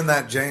was doing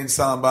that Jane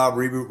Silent Bob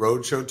Reboot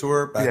Roadshow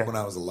tour back when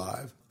I was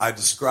alive, I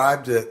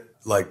described it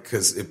like,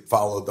 because it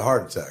followed the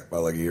heart attack by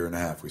like a year and a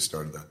half. We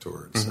started that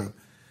tour. And stuff.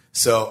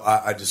 So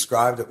I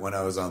described it when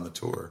I was on the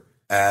tour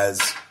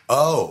as,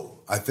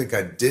 I think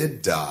I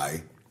did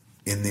die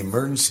in the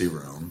emergency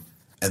room,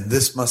 and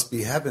this must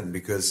be heaven,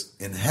 because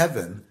in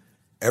heaven,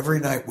 every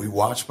night we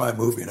watch my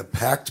movie in a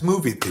packed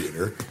movie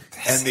theater,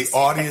 and the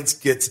audience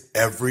gets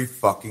every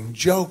fucking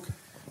joke.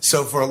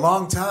 So for a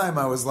long time,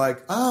 I was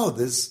like,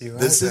 this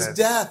is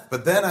death.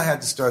 But then I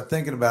had to start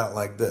thinking about it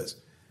like this.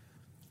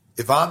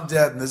 If I'm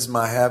dead and this is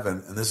my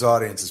heaven and this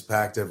audience is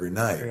packed every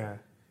night,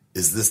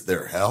 is this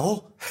their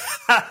hell?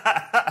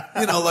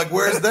 Like,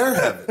 where's their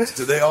heaven?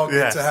 Do they all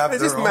get to have They're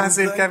their just own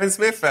massive thing? Kevin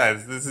Smith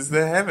fans. This is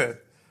their heaven.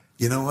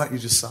 You know what? You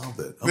just solved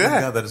it. Oh, Yeah.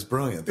 my God, that is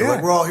brilliant. They're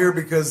like, we're all here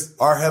because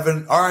our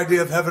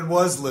idea of heaven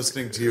was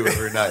listening to you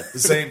every night. The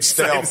same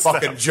stale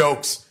fucking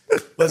jokes.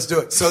 Let's do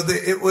it. So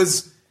it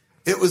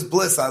was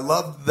bliss. I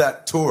loved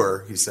that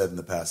tour, he said in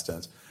the past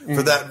tense,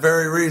 for that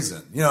very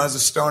reason. As a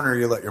stoner,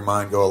 you let your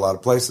mind go a lot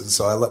of places.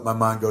 So I let my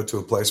mind go to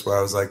a place where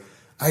I was like,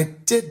 I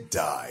did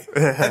die,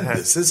 and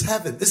this is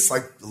heaven. This is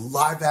like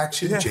live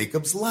action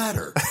Jacob's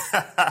Ladder.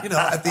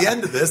 At the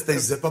end of this, they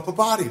zip up a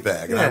body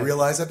bag, and I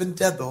realize I've been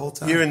dead the whole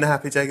time. You're in the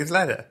Happy Jacob's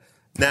Ladder.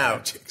 Now,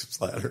 Jacob's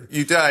Ladder.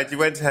 You died, you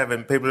went to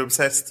heaven. People are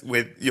obsessed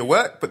with your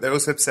work, but they're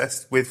also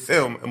obsessed with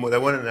film, and what they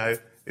want to know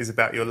is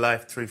about your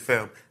life through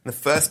film. And the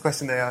first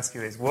question they ask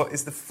you is, what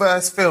is the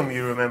first film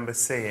you remember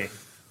seeing?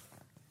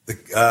 The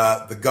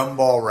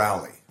Gumball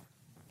Rally.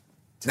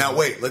 Now,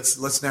 wait,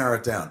 let's narrow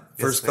it down.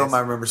 First film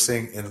I remember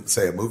seeing in,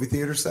 say, a movie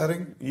theater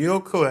setting?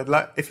 You're cool. I'd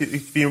like,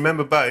 if you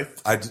remember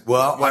both. I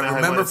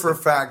remember for a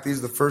fact, these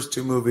are the first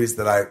two movies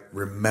that I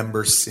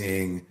remember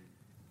seeing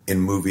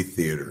in movie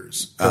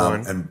theaters.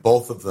 And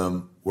both of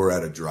them were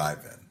at a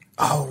drive-in.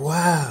 Oh,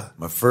 wow.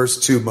 My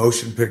first two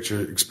motion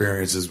picture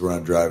experiences were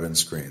on drive-in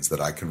screens that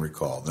I can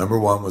recall. Number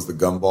one was the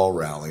Gumball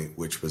Rally,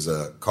 which was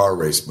a car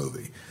race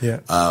movie.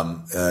 Yeah.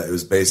 It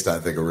was based on, I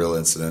think, a real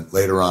incident.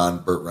 Later on,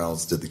 Burt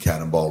Reynolds did the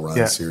Cannonball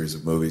Run series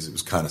of movies. It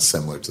was kind of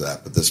similar to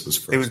that, but this was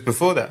first. It was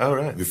before that? Oh,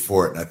 right.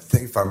 Before it. And I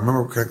think, if I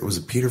remember correctly, was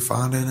it Peter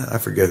Fonda in it? I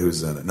forget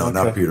who's in it. No,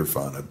 not Peter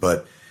Fonda.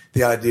 But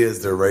the idea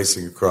is they're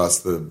racing across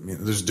they're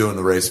just doing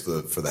the race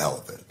for the hell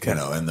of it. Okay.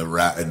 And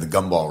the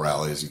Gumball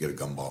Rally is you get a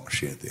gumball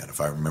machine at the end,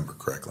 if I remember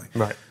correctly.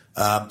 Right.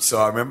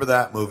 So I remember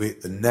that movie.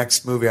 The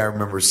next movie I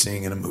remember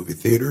seeing in a movie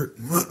theater,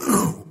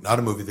 not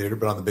a movie theater,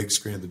 but on the big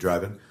screen at the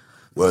drive-in,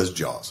 was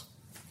Jaws.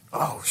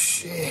 Oh,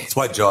 shit. That's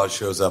why Jaws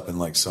shows up in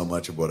like so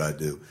much of what I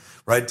do.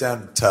 Right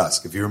down to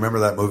Tusk. If you remember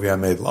that movie I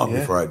made long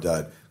before I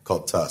died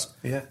called Tusk.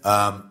 Yeah.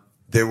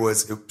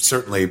 It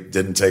certainly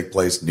didn't take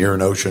place near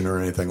an ocean or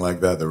anything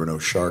like that. There were no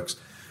sharks.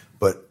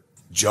 But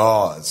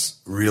Jaws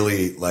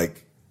really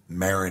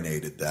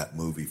marinated that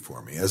movie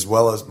for me, as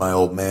well as my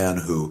old man,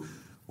 who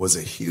was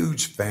a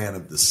huge fan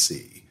of the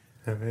sea.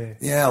 Okay.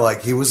 Yeah,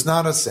 he was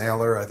not a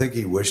sailor. I think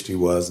he wished he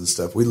was and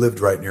stuff. We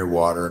lived right near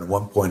water, and at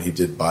one point he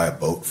did buy a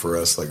boat for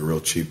us, like a real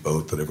cheap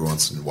boat that every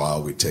once in a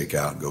while we'd take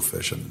out and go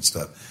fishing and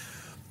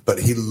stuff. But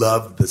he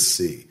loved the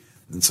sea.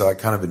 And so I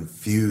kind of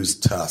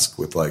infused Tusk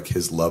with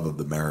his love of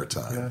the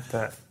maritime. I love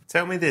that.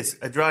 Tell me this,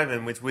 a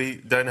drive-in which we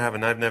don't have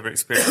and I've never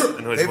experienced.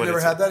 They've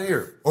never had that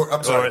here.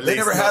 I'm sorry, they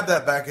never had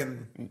that back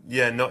in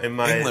not in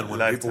my England when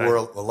lifetime. people were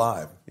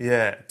alive.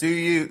 Yeah. Did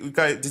you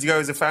go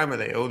as a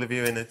family, all of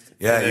you in a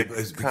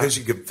it's because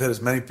you could fit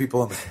as many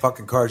people in the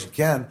fucking car as you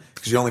can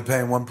because you're only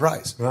paying one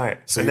price. Right.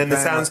 So and then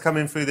the sound's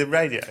coming through the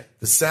radio.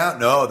 The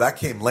sound, no, that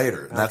came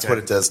later. And that's what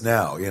it does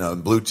now.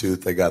 In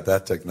Bluetooth, they got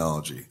that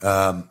technology.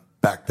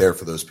 Back there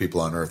for those people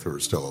on Earth who are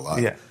still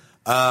alive.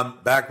 Yeah.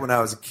 Back when I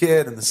was a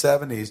kid in the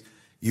 70s,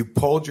 you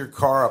pulled your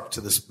car up to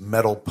this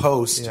metal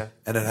post,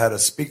 and it had a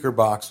speaker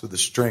box with a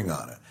string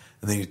on it.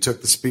 And then you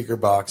took the speaker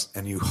box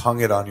and you hung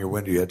it on your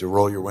window. You had to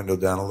roll your window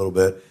down a little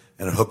bit,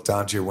 and it hooked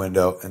onto your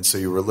window. And so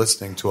you were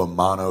listening to a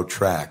mono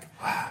track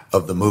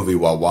of the movie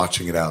while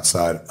watching it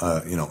outside,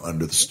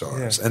 under the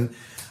stars. Yeah. And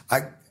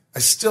I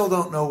still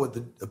don't know what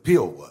the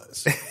appeal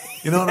was.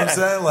 You know what I'm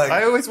saying?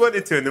 I always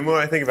wanted to, and the more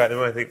I think about it, the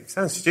more I think, it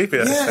sounds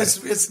stupid. Yeah,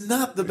 it's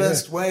not the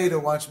best way to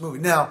watch a movie.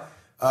 Now,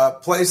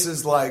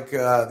 places like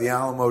the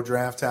Alamo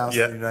Drafthouse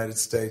in the United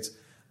States,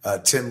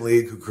 Tim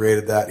League, who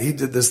created that, he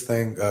did this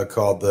thing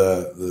called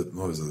the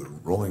what was it, the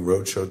Rolling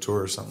Roadshow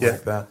Tour or something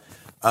like that,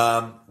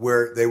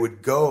 where they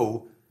would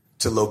go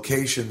to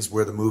locations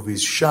where the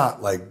movie's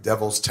shot, like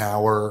Devil's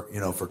Tower,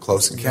 for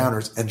Close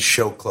Encounters, and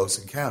show Close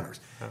Encounters.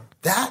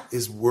 That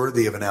is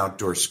worthy of an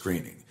outdoor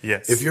screening.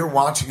 Yes. If you're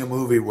watching a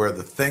movie where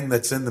the thing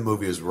that's in the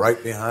movie is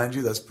right behind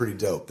you, that's pretty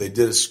dope. They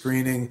did a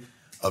screening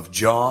of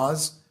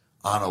Jaws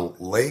on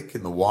a lake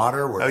in the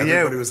water where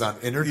everybody was on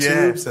inner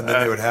tubes, and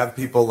then they would have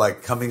people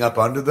like coming up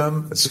under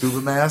them,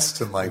 scuba masks,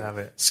 and like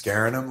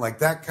scaring them. Like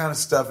that kind of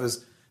stuff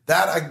is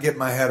that I can get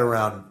my head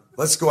around.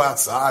 Let's go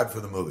outside for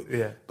the movie.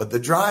 Yeah. But the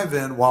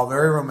drive-in, while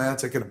very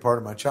romantic and a part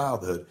of my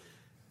childhood,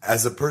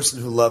 as a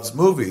person who loves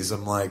movies,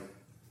 I'm like,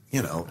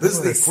 this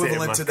is the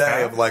equivalent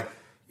today of like,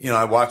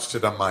 I watched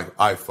it on my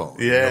iPhone.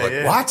 Yeah,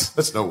 like, what?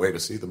 That's no way to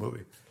see the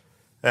movie.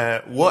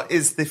 What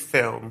is the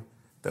film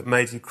that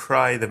made you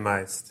cry the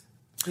most?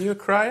 Are you a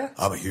crier?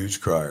 I'm a huge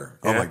crier.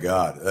 Yeah. Oh, my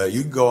God.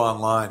 You can go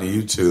online to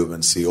YouTube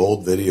and see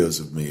old videos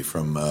of me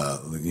from,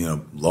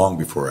 long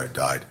before I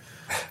died.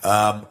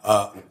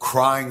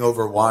 Crying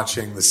over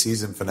watching the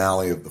season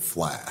finale of The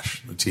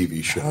Flash, the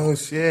TV show. Oh,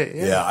 shit,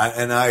 yeah. Yeah,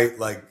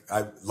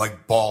 I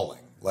like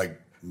bawling, like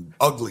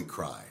ugly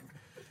crying.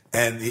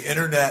 And the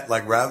internet,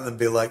 like, rather than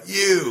be like,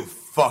 you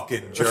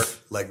fucking jerk,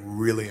 like,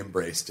 really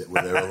embraced it.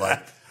 Where they were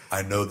like,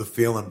 I know the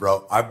feeling,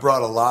 bro. I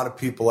brought a lot of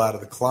people out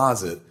of the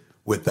closet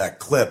with that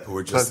clip who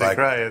were just like,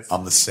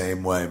 I'm the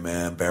same way,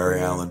 man.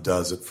 Barry Allen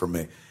does it for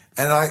me.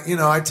 And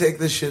I take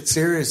this shit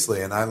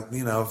seriously. And I'm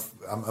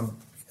a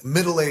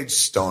middle-aged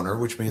stoner,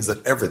 which means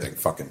that everything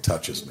fucking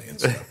touches me and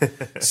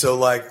stuff. So,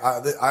 like,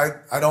 I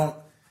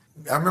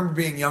remember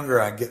being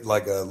younger, I'd get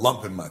like a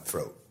lump in my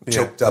throat,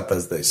 choked up,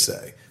 as they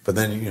say. But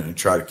then, you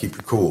try to keep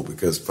your cool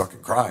because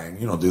fucking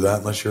crying, you don't do that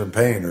unless you're in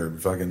pain or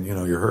fucking,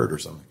 you're hurt or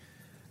something.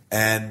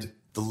 And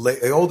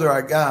the older I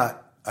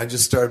got, I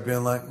just started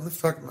being like, what the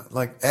fuck am I?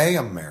 Like, A,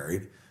 I'm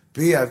married.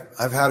 B,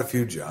 I've had a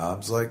few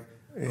jobs. Like,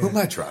 who am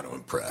I trying to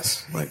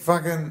impress? Like,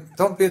 fucking,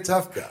 don't be a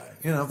tough guy.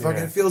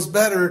 It feels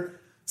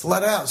better to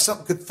let out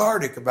something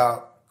cathartic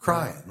about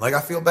crying. Like, I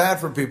feel bad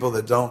for people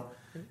that don't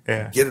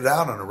get it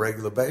out on a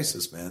regular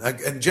basis, man.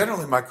 And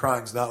generally, my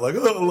crying's not like,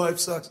 oh, life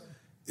sucks.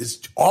 It's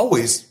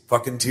always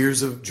fucking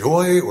tears of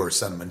joy or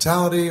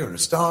sentimentality or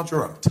nostalgia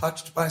or I'm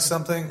touched by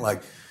something.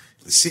 Like,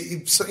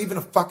 see, so even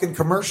a fucking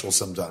commercial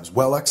sometimes,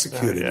 well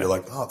executed. You're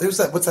like, oh, there's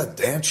that. What's that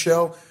dance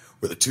show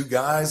where the two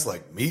guys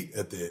like meet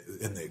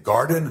in the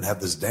garden and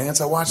have this dance?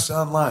 I watched it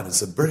online.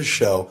 It's a British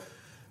show,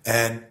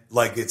 and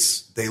like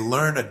they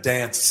learn a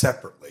dance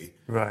separately,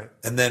 right?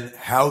 And then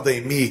how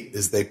they meet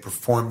is they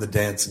perform the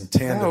dance in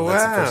tandem. Oh, wow.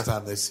 That's the first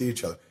time they see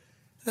each other.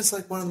 And it's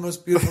like one of the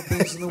most beautiful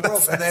things in the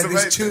world. And they have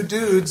these two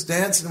dudes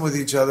dancing with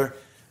each other,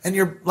 and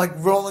you're like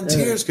rolling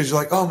tears because you're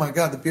like, oh my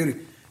God, the beauty.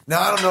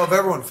 Now, I don't know if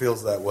everyone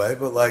feels that way,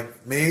 but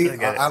like me,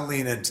 I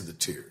lean into the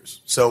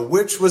tears. So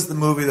which was the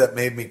movie that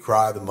made me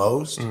cry the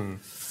most? All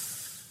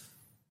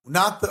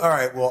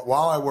right, well,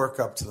 while I work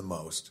up to the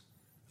most,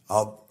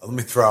 let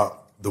me throw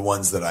out the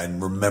ones that I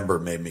remember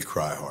made me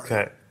cry hard.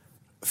 Okay.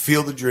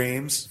 Field of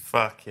Dreams.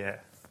 Fuck yeah.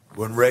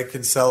 When Ray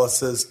Kinsella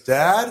says,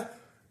 Dad,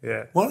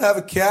 want to have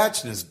a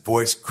catch? And his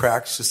voice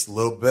cracks just a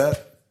little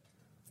bit.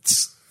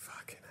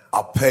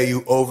 I'll pay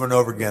you over and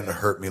over again to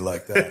hurt me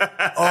like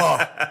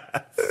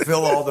that.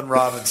 Phil Alden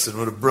Robinson,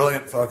 what a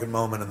brilliant fucking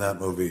moment in that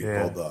movie.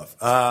 Pulled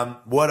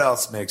off. What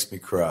else makes me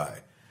cry?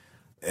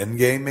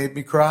 Endgame made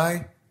me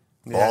cry.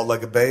 Bawled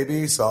like a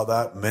baby. Saw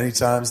that many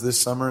times this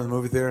summer in the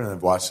movie theater, and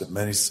I've watched it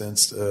many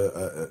since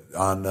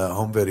on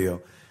home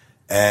video.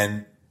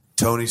 And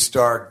Tony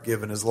Stark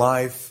giving his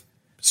life.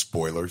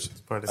 Spoilers.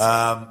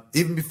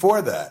 Even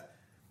before that.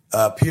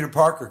 Peter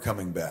Parker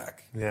coming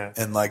back,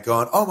 and like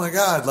going, oh my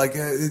God, like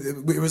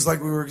it was like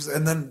we were,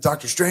 and then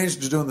Doctor Strange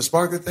just doing the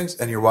sparkly things,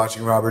 and you're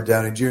watching Robert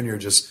Downey Jr.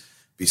 just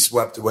be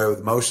swept away with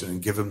emotion and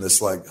give him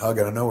this like hug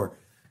out of nowhere.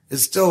 It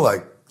still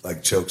like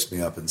chokes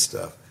me up and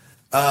stuff.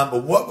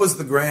 But what was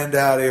the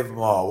granddaddy of them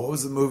all? What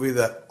was the movie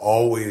that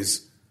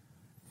always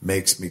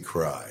makes me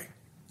cry?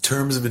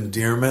 Terms of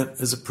Endearment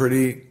is a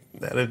pretty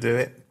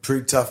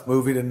tough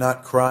movie to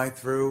not cry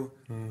through.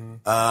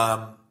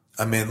 Mm-hmm.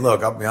 I mean,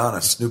 look, I'll be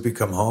honest. Snoopy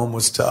Come Home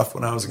was tough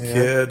when I was a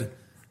kid.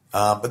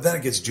 But then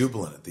it gets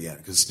jubilant at the end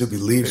because Snoopy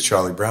leaves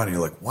Charlie Brown and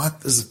you're like,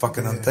 what? This is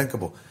fucking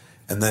unthinkable.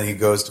 And then he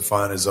goes to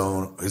find his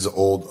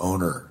old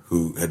owner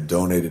who had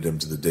donated him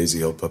to the Daisy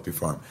Hill Puppy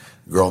Farm,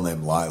 a girl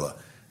named Lila.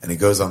 And he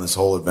goes on this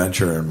whole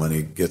adventure, and when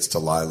he gets to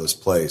Lila's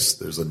place,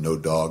 there's a no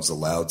dogs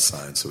allowed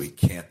sign, so he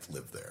can't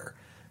live there.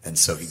 And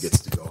so he gets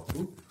to go,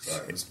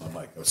 sorry, it's my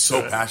mic. I was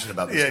so passionate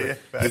about this.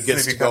 He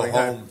gets to go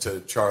home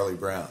to Charlie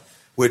Brown.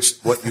 Which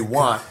what you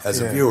want as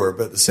a viewer,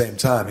 but at the same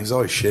time, he's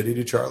always shitty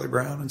to Charlie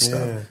Brown and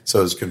stuff. Yeah. So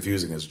it was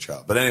confusing as a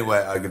child. But anyway,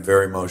 I get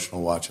very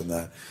emotional watching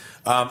that.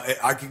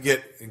 I could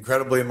get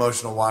incredibly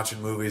emotional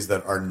watching movies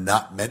that are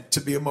not meant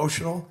to be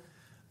emotional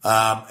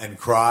and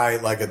cry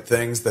like at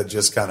things that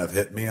just kind of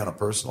hit me on a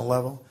personal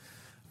level.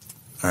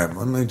 All right,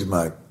 let me do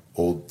my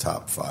old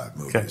top 5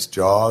 movies. Okay.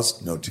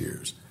 Jaws, no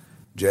tears.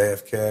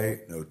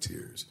 JFK, no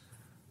tears.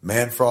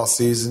 Man for All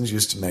Seasons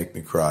used to make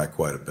me cry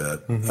quite a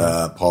bit.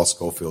 Paul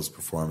Scofield's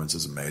performance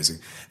is amazing.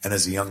 And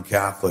as a young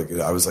Catholic,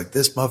 I was like,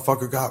 this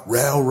motherfucker got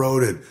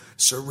railroaded.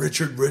 Sir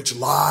Richard Rich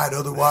lied.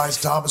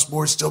 Otherwise, Thomas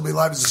More would still be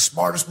alive. He's the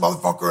smartest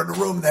motherfucker in the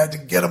room. They had to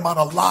get him on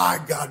a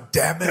lie. God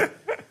damn it.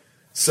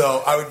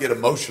 So I would get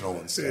emotional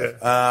and stuff.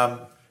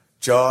 Yeah.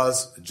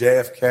 Jaws,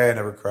 JFK, I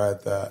never cried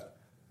at that.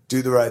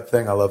 Do the Right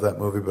Thing. I love that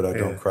movie, but I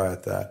don't cry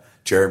at that.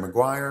 Jerry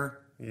Maguire.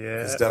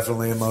 Yeah. It's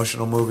definitely an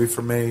emotional movie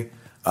for me.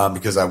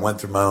 Because I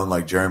went through my own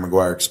like Jerry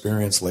Maguire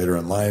experience later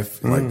in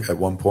life, like at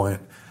one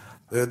point.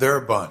 There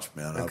are a bunch,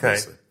 man.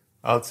 Obviously.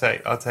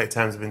 Okay, I'll take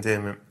Terms of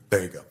Endearment.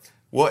 There you go.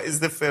 What is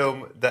the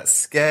film that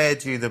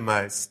scared you the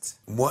most?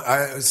 Look,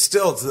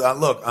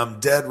 I'm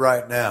dead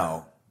right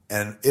now,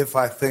 and if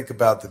I think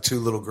about the two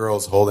little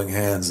girls holding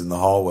hands in the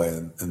hallway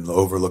in the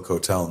Overlook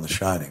Hotel in The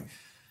Shining,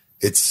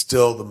 it's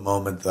still the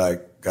moment that I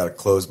got to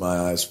close my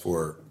eyes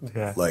for,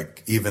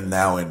 like even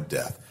now in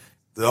death.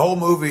 The whole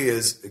movie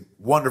is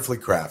wonderfully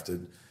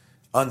crafted,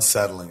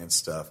 unsettling and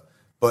stuff.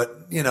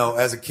 But, you know,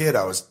 as a kid,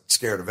 I was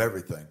scared of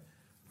everything.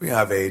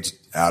 I've aged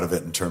out of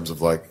it in terms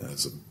of, like,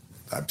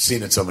 I've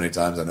seen it so many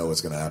times, I know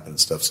what's going to happen and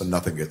stuff, so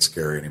nothing gets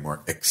scary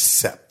anymore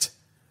except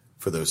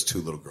for those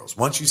two little girls.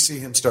 Once you see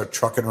him start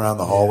trucking around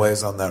the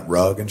hallways on that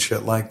rug and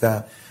shit like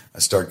that, I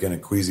start getting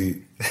a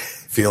queasy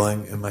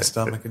feeling in my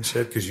stomach and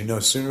shit, because you know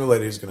sooner or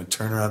later he's going to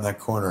turn around that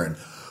corner and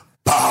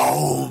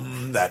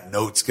boom, that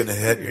note's going to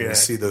hit. You're going to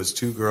see those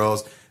two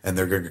girls, and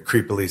they're going to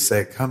creepily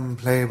say, come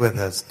play with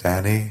us,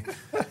 Danny.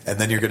 And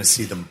then you're going to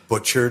see them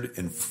butchered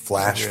in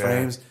flash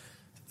frames.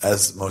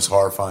 That's the most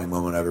horrifying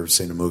moment I've ever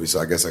seen in a movie, so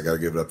I guess I got to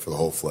give it up for the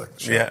whole flick.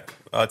 Sure. Yeah,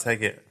 I'll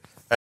take it.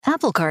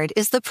 Apple Card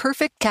is the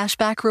perfect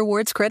cashback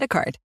rewards credit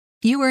card.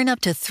 You earn up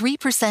to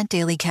 3%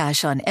 daily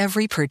cash on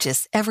every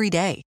purchase every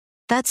day.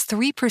 That's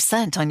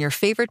 3% on your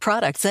favorite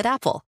products at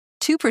Apple,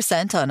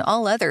 2% on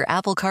all other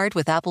Apple Card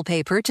with Apple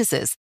Pay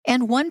purchases,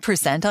 and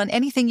 1% on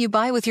anything you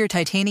buy with your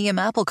titanium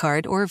Apple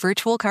Card or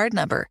virtual card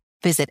number.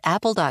 Visit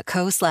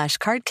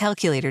apple.co/card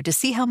calculator to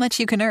see how much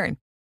you can earn.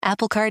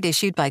 Apple Card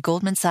issued by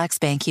Goldman Sachs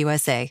Bank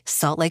USA,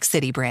 Salt Lake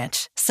City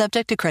branch.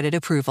 Subject to credit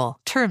approval.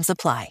 Terms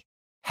apply.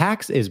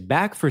 Hacks is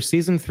back for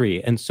season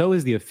 3, and so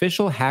is the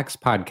official Hacks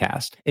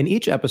podcast. In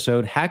each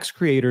episode, Hacks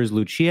creators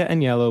Lucia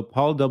Agnello,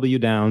 Paul W.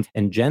 Downs,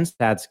 and Jen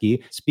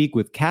Statsky speak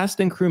with cast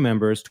and crew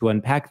members to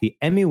unpack the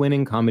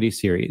Emmy-winning comedy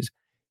series.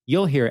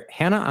 You'll hear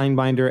Hannah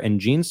Einbinder and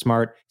Jean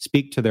Smart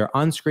speak to their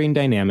on-screen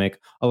dynamic,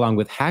 along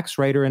with Hacks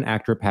writer and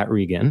actor Pat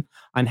Regan,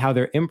 on how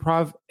their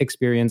improv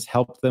experience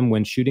helped them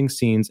when shooting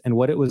scenes and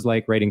what it was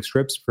like writing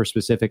scripts for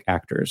specific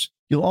actors.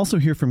 You'll also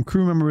hear from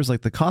crew members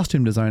like the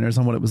costume designers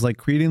on what it was like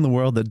creating the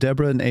world that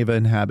Deborah and Ava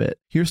inhabit.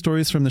 Hear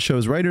stories from the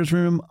show's writer's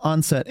room,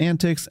 on-set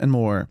antics, and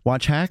more.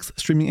 Watch Hacks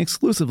streaming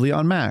exclusively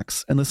on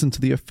Max, and listen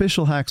to the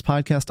official Hacks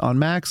podcast on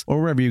Max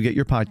or wherever you get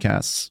your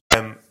podcasts.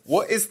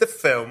 What is the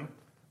film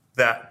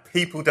that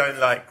people don't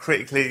like?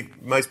 Critically,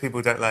 most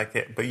people don't like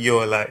it, but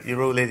you're like,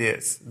 you're all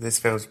idiots. This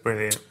film's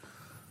brilliant.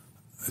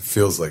 It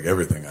feels like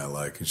everything I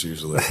like is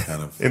usually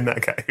kind of in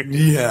that category.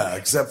 Yeah,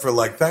 except for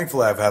like,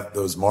 thankfully I've had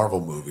those Marvel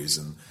movies,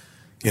 and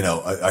you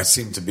know, I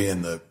seem to be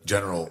in the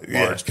general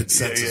large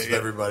consensus of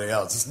everybody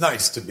else. It's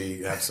nice to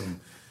have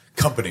some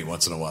company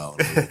once in a while.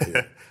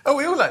 Oh,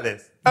 we all like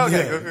this. Oh,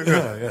 okay,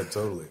 go. Yeah,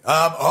 totally.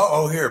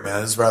 Here,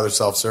 man, this is rather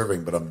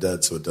self-serving, but I'm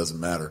dead, so it doesn't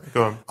matter.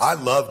 Go on. I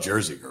love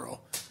Jersey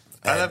Girl.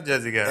 I love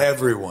Jersey Girl.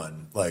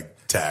 Everyone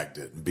like tagged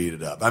it and beat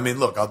it up. I mean,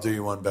 look, I'll do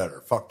you one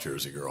better. Fuck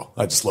Jersey Girl.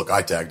 I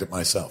tagged it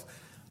myself.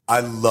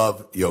 I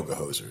love Yoga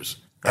Hosers.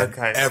 And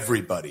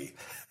everybody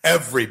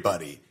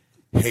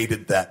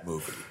hated that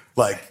movie.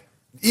 Like,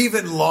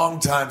 even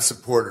longtime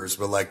supporters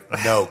were like,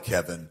 no,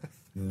 Kevin,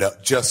 no,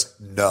 just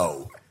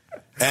no.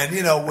 And,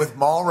 you know, with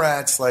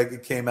Mallrats, like,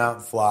 it came out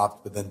and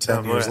flopped, but then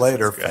 10 years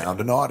later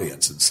found an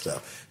audience and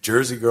stuff.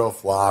 Jersey Girl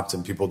flopped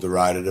and people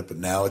derided it, but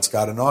now it's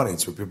got an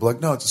audience where people are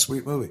like, no, it's a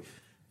sweet movie.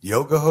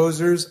 Yoga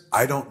Hosers,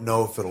 I don't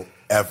know if it'll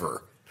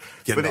ever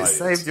get an audience.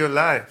 But it saved your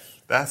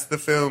life. That's the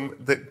film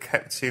that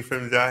kept you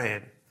from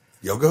dying.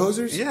 Yoga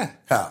Hosers? Yeah.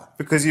 How?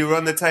 Because you were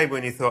on the table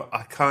and you thought,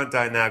 I can't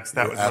die now because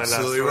that was my last one.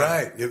 Absolutely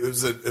right. It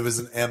was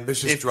an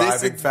ambitious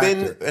driving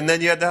factor. And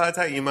then you had the heart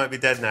attack, you might be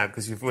dead now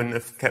because you wouldn't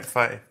have kept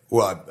fighting.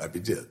 Well, I'd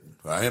be dead.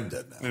 I am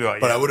dead now. Right,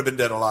 but I would have been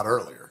dead a lot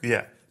earlier.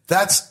 Yeah.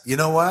 That's, you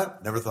know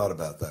what? Never thought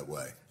about that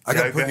way. I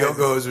got to put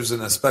Yoga Hosers in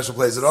a special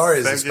place. It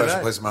already is a special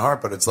place in my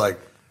heart, but it's like,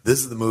 this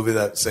is the movie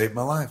that saved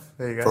my life.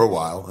 There you go. For a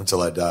while,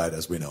 until I died.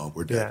 As we know,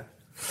 we're dead.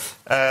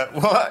 Yeah.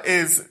 What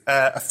is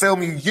a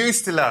film you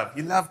used to love?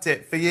 You loved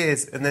it for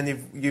years, and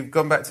then you've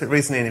gone back to it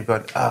recently and you've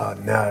gone, oh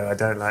no, I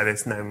don't like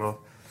this no more.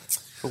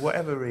 For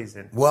whatever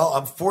reason. Well,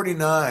 I'm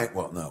 49.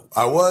 Well, no.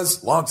 I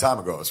was, long time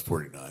ago, I was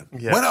 49.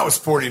 Yeah. When I was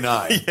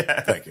 49.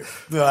 Thank you.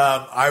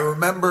 I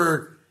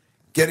remember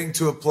getting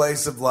to a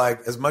place of like,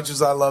 as much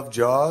as I love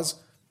Jaws,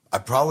 I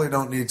probably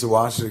don't need to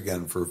watch it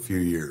again for a few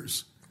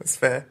years. That's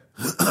fair.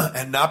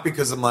 And not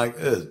because I'm like,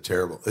 it's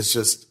terrible. It's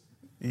just...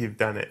 You've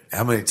done it.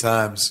 How many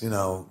times, you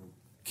know,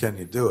 can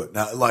you do it?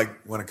 Now, like,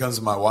 when it comes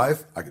to my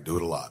wife, I can do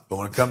it a lot. But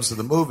when it comes to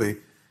the movie,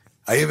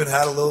 I even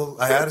had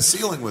I had a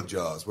ceiling with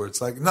Jaws where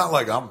it's like, not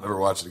like I'll never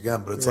watch it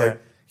again, but it's like,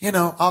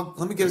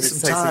 let me give it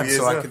some time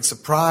so I can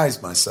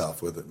surprise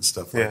myself with it and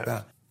stuff like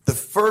that. The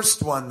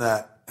first one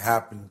that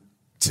happened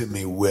to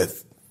me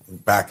with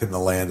Back in the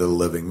Land of the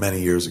Living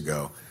many years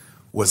ago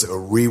was a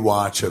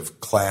rewatch of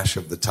Clash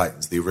of the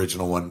Titans, the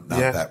original one, not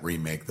that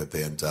remake that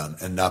they had done,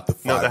 and not the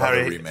five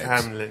other remakes.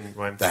 Hamlin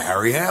one. The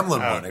Harry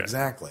Hamlin one,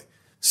 exactly.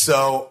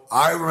 So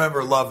I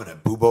remember loving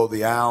it. Boobo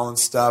the Owl and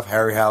stuff,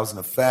 Harryhausen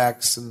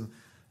effects, and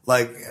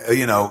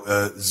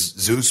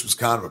Zeus was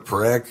kind of a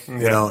prick,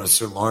 and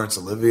Sir Laurence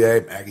Olivier,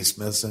 Maggie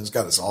Smithson, he's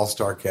got this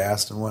all-star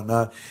cast and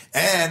whatnot,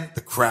 and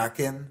the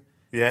Kraken,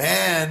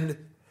 and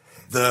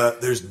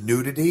there's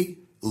nudity.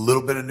 A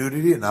little bit of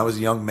nudity, and I was a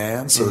young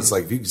man, so it's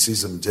like if you can see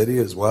some titty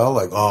as well,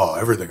 like,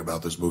 everything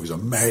about this movie's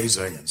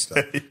amazing and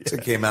stuff. So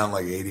it came out in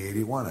like 80,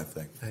 81, I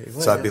think.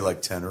 So I'd be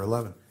like 10 or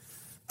 11.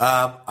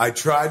 I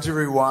tried to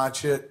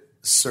rewatch it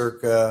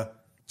circa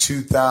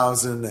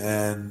 2000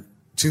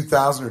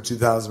 or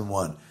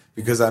 2001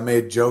 because I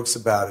made jokes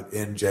about it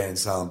in Jay and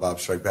Silent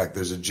Bob Strike Back.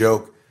 There's a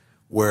joke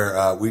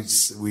where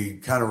we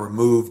kind of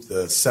removed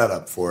the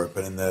setup for it,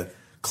 but in the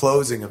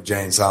closing of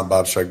Jay and Silent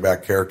Bob Strike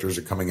Back, characters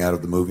are coming out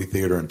of the movie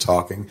theater and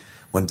talking.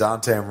 When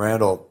Dante and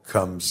Randall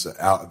comes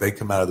out, they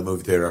come out of the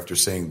movie theater after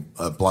seeing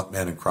Blunt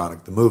Man and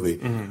Chronic, the movie.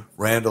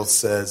 Randall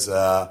says,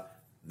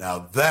 now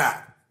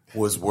that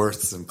was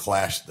worse than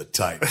Clash of the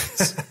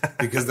Titans.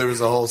 Because there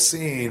was a whole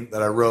scene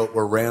that I wrote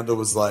where Randall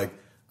was like,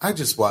 I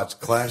just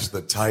watched Clash of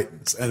the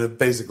Titans. And it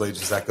basically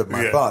just echoed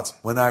my thoughts.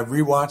 When I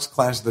rewatched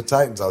Clash of the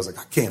Titans, I was like,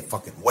 I can't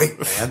fucking wait,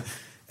 man.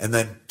 And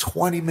then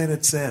 20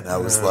 minutes in, I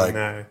was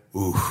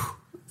ooh.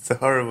 It's a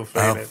horrible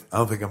feeling. I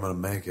don't think I'm going to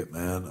make it,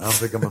 man. I don't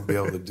think I'm going to be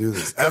able to do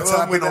this. That's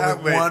happened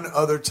only one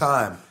other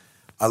time.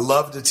 I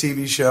loved a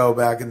TV show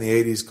back in the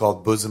 80s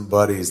called Bosom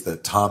Buddies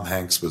that Tom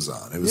Hanks was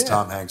on. It was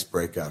Tom Hanks'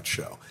 breakout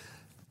show.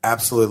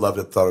 Absolutely loved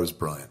it. Thought it was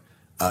brilliant.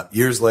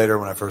 Years later,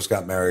 when I first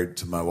got married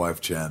to my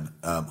wife, Jen,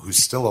 who's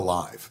still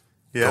alive.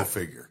 Go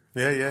figure.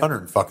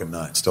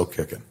 109, still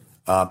kicking.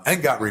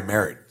 And got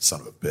remarried, son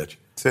of a bitch.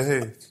 To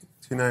who? Do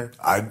you know?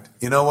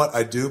 You know what?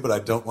 I do, but I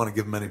don't want to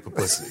give him any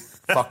publicity.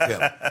 Fuck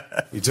him.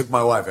 He took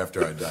my wife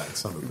after I died.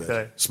 Son of a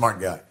bitch. Smart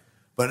guy.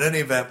 But in any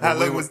event... How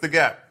long was the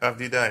gap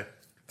after you died?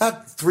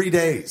 About 3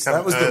 days.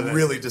 That was the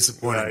really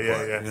disappointing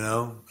part, you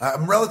know?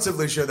 I'm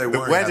relatively sure they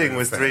weren't. The wedding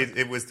was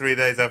 3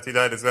 days after you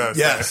died as well.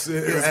 Yes. So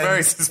it was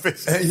very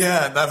suspicious.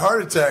 Yeah, and that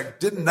heart attack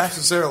didn't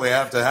necessarily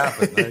have to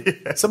happen.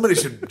 Like, somebody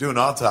should do an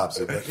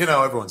autopsy, but,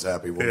 everyone's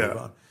happy. We'll move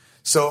on.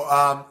 So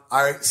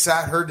I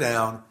sat her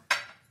down,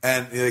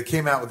 and they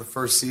came out with the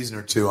first season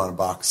or two on a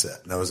box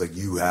set. And I was like,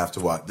 you have to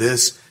watch.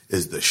 This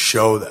is the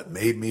show that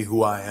made me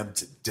who I am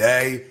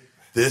today.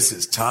 This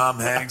is Tom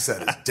Hanks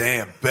at his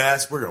damn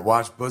best. We're going to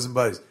watch Bosom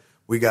Buddies.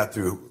 We got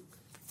through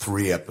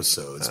 3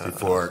 episodes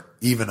before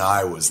even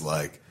I was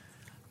like,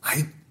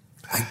 I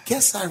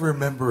guess I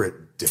remember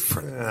it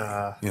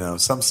differently.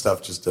 Some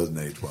stuff just doesn't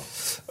age well.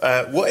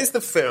 What is the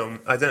film?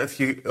 I don't know if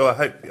you...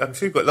 I'm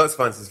sure you've got lots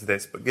of answers for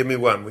this, but give me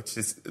one, which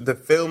is the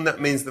film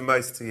that means the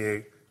most to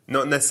you.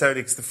 Not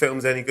necessarily because the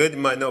film's any good, it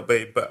might not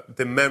be, but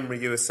the memory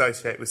you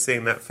associate with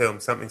seeing that film,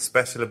 something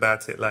special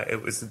about it, like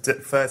it was the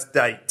first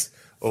date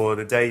or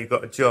the day you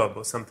got a job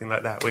or something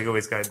like that, where you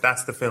always go,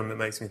 that's the film that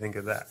makes me think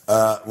of that.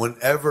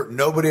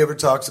 Nobody ever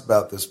talks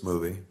about this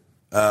movie,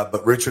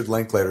 but Richard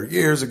Linklater,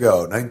 years ago,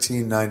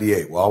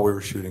 1998, while we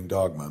were shooting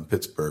Dogma in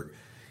Pittsburgh,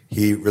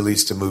 he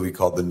released a movie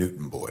called The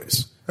Newton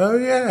Boys. Oh,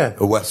 yeah.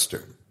 A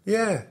Western.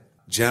 Yeah.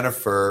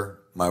 Jennifer,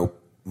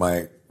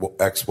 my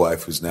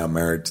ex-wife, who's now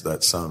married to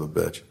that son of a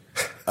bitch,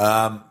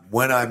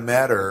 when I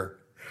met her,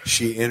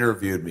 she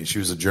interviewed me. She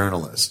was a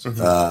journalist,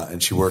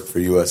 and she worked for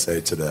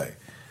USA Today.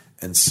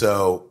 And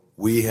so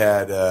we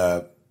had,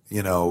 a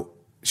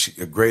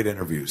great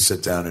interview,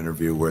 sit-down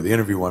interview, where the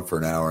interview went for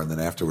an hour, and then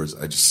afterwards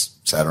I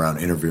just sat around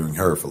interviewing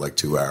her for like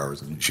 2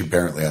 hours. And she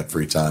apparently had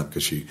free time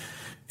because she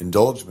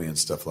indulged me and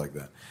stuff like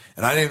that.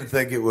 And I didn't even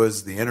think it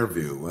was the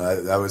interview.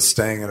 I was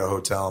staying at a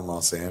hotel in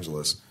Los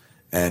Angeles,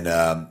 and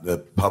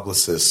the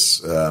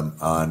publicists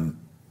on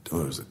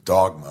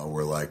Dogma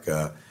were like,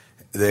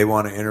 they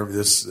want to interview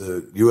this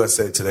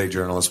USA Today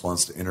journalist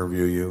wants to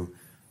interview you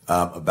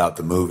about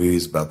the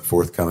movies, about the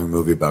forthcoming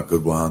movie, about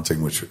Good Will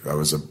Hunting, which I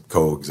was a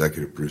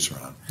co-executive producer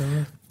on.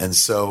 Mm-hmm. And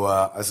so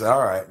I said,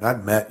 all right. And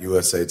I'd met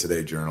USA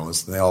Today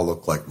journalists, and they all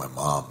looked like my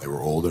mom. They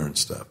were older and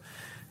stuff.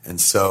 And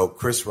so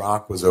Chris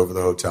Rock was over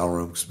the hotel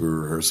room because we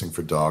were rehearsing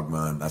for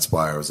Dogma, and that's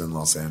why I was in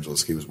Los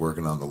Angeles. He was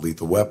working on the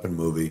Lethal Weapon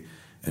movie,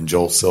 and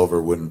Joel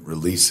Silver wouldn't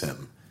release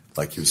him.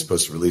 Like, he was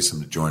supposed to release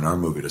him to join our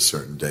movie at a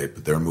certain date,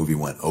 but their movie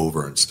went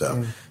over and stuff.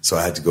 Mm. So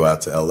I had to go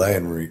out to L.A.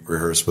 and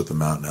rehearse with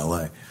them out in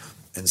L.A.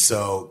 And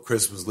so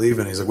Chris was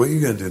leaving. He's like, what are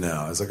you going to do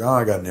now? I was like,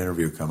 I got an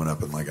interview coming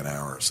up in like an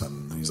hour or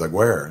something. And he's like,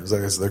 where? He's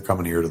like, they're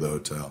coming here to the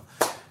hotel.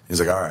 He's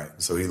like, all right.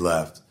 So he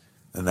left.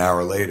 An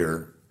hour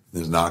later,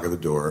 there's a knock at the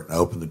door. I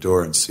open the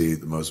door and see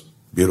the most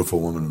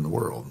beautiful woman in the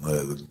world.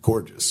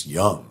 Gorgeous,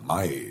 young,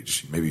 my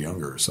age, maybe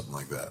younger or something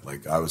like that.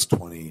 Like, I was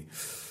 20...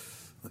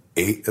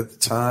 8 at the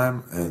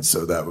time, and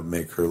so that would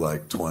make her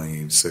like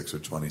 26 or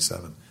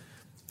 27.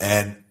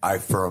 And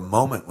for a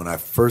moment, when I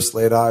first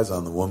laid eyes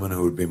on the woman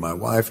who would be my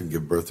wife and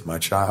give birth to my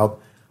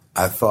child,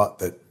 I thought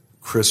that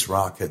Chris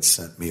Rock had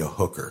sent me a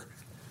hooker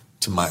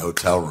to my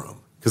hotel room.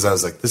 Because I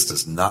was like, this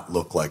does not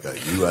look like a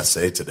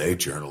USA Today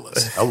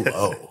journalist.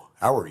 Hello,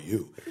 how are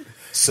you?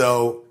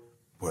 So,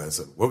 what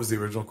was the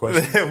original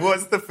question?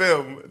 What's the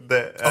film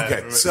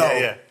that...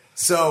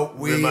 So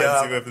we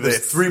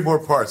there's 3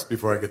 more parts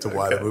before I get to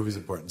why the movie's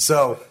important.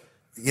 So,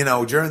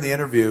 during the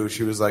interview,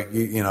 she was like,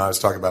 I was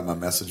talking about my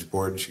message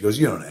board, and she goes,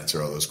 you don't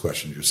answer all those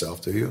questions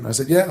yourself, do you? And I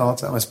said, yeah, all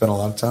the time. I spend a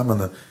lot of time on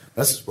the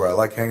message board. I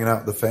like hanging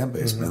out with the fan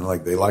base, man.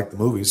 Like, they like the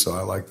movie, so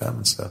I like them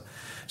and stuff.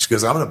 She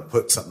goes, I'm going to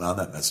put something on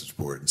that message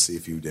board and see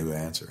if you do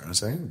answer. And I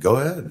said, go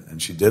ahead. And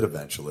she did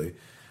eventually.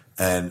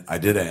 And I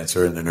did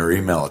answer, and then her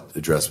email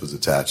address was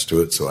attached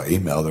to it. So I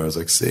emailed her. I was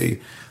like, see.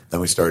 Then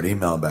we started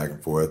emailing back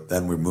and forth.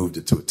 Then we moved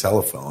it to a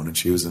telephone, and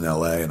she was in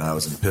L.A. and I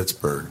was in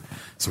Pittsburgh.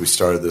 So we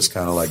started this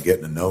kind of like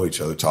getting to know each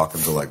other,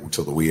 talking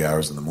until the wee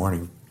hours in the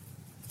morning.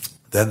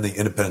 Then the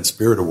Independent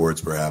Spirit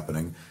Awards were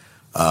happening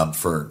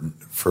for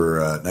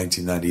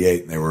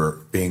 1998, and they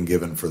were being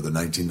given for the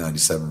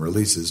 1997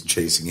 releases.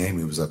 Chasing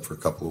Amy was up for a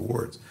couple of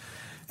awards.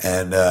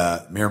 And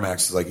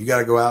Miramax was like, you got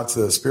to go out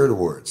to the Spirit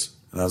Awards.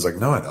 And I was like,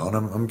 no, I don't.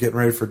 I'm getting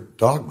ready for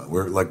Dogma.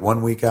 We're like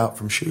 1 week out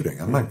from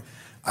shooting. I'm like,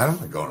 I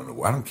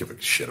don't give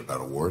a shit about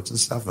awards and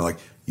stuff. And they're like,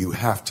 you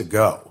have to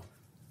go. I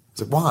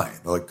was like, why?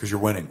 They're like, because you're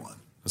winning one.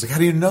 I was like, how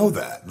do you know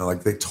that? And they're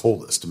like, they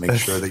told us to make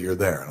sure that you're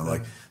there. And I'm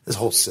like, this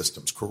whole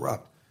system's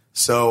corrupt.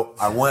 So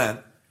I went,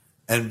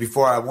 and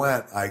before I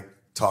went, I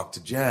talked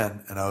to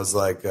Jen, and I was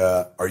like,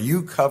 are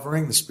you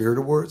covering the Spirit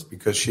Awards?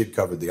 Because she had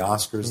covered the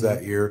Oscars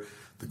that year,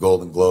 the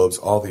Golden Globes,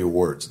 all the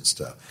awards and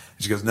stuff.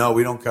 And she goes, no,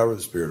 we don't cover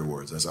the Spirit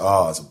Awards. I said,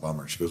 oh, that's a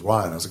bummer. She goes,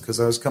 why? And I was like, because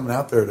I was coming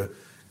out there to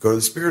go to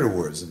the Spirit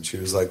Awards. And she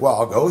was like, well,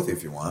 I'll go with you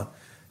if you want.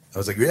 I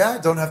was like, yeah,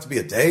 it don't have to be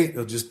a date.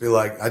 It'll just be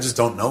like, I just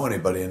don't know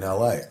anybody in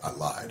L.A. I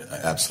lied. I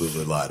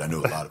absolutely lied. I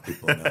knew a lot of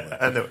people in L.A.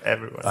 I know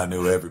everyone. I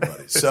knew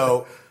everybody.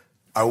 So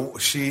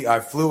I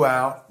flew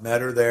out,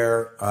 met her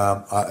there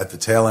at the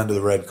tail end of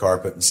the red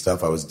carpet and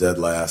stuff. I was dead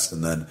last,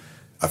 and then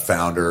I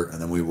found her, and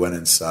then we went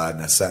inside,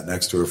 and I sat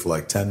next to her for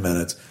like 10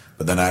 minutes.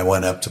 But then I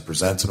went up to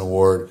present an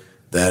award.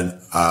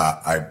 Then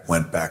I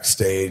went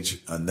backstage,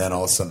 and then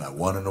all of a sudden I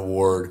won an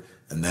award.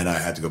 And then I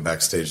had to go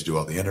backstage to do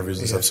all the interviews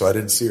and stuff, so I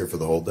didn't see her for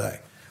the whole day.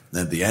 And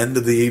then at the end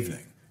of the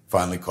evening,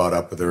 finally caught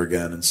up with her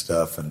again and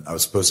stuff, and I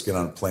was supposed to get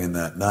on a plane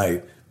that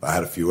night, but I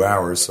had a few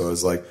hours, so I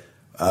was like,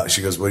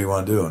 she goes, what do you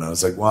want to do? And I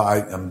was like, well,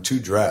 I'm too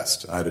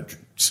dressed. I had a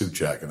suit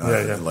jacket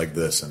and like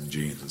this and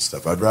jeans and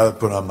stuff. I'd rather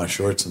put on my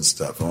shorts and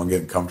stuff. I want to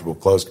get in comfortable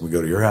clothes. Can we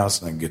go to your house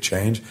and I can get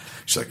changed?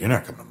 She's like, you're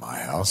not coming to my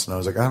house. And I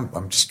was like,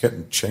 I'm just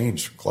getting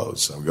changed for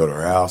clothes. So we go to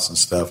her house and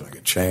stuff, and I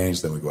get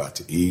changed. Then we go out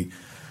to eat.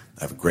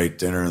 Have a great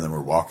dinner, and then we're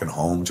walking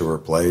home to her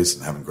place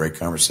and having great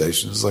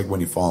conversations. It's like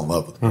when you fall in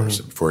love with the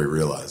person before you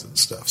realize it and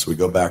stuff. So we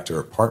go back to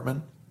her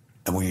apartment,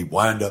 and we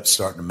wind up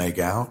starting to make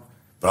out.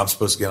 But I'm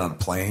supposed to get on a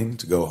plane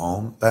to go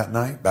home that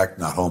night.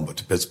 Not home, but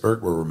to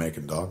Pittsburgh, where we're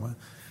making Dogma.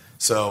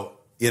 So,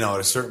 at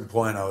a certain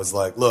point, I was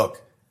like,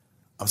 look,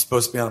 I'm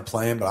supposed to be on a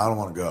plane, but I don't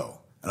want to go.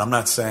 And I'm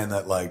not saying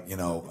that, like,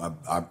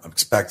 I'm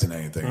expecting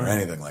anything or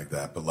anything like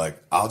that. But, like,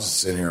 I'll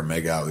just sit here and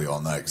make out with you all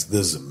night because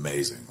this is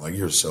amazing. Like,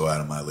 you're so out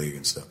of my league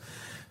and stuff.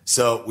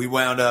 So we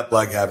wound up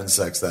like having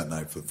sex that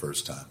night for the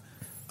first time,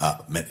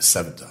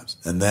 7 times.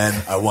 And then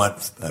I went,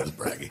 that was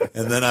braggy.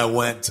 And then I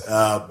went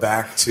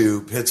back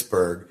to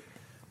Pittsburgh,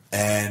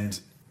 and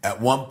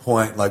at one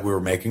point, like, we were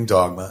making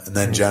Dogma, and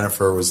then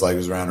Jennifer was like, it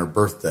was around her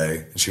birthday,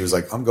 and she was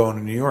like, I'm going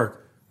to New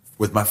York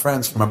with my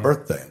friends for my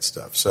birthday and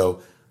stuff.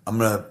 So I'm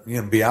going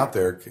to be out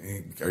there.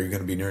 Are you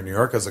going to be near New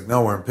York? I was like,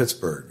 no, we're in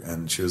Pittsburgh.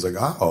 And she was like,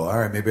 oh, all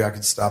right, maybe I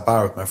can stop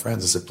by with my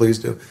friends. I said, please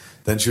do.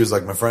 Then she was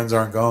like, my friends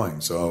aren't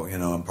going, so,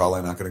 I'm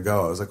probably not going to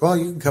go. I was like, well,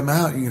 you can come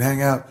out. You can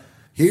hang out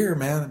here,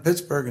 man, in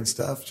Pittsburgh and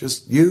stuff.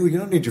 Just you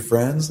don't need your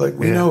friends. Like,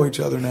 we know each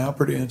other now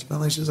pretty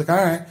intimately. She's like, all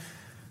right.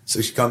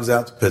 So she comes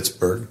out to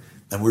Pittsburgh,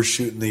 and we're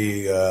shooting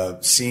the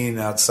scene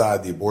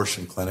outside the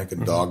abortion clinic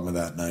in Dogma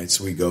that night.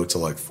 So we go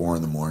till like 4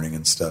 a.m.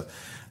 and stuff.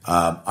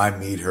 I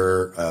meet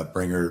her,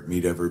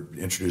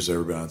 introduce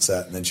everybody on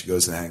set, and then she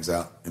goes and hangs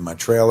out in my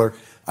trailer.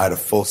 I had a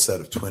full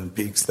set of Twin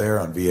Peaks there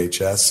on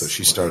VHS, so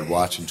she started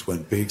watching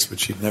Twin Peaks,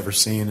 but she'd never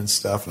seen and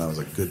stuff, and I was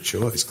like, good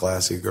choice,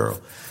 classy girl.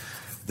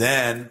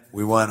 Then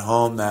we went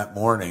home that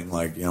morning,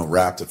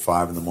 wrapped at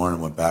 5 a.m,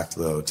 went back to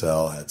the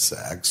hotel, had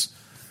sex,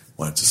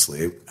 went to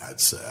sleep, had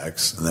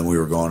sex, and then we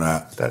were going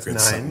out. That's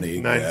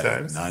nine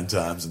times? 9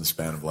 times in the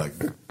span of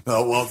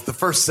the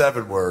first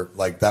 7 were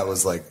that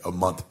was like a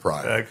month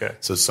prior. Okay.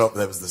 So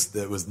that was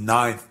it was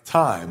 9th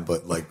time,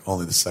 but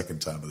only the 2nd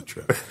time of the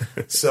trip.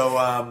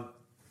 So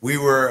we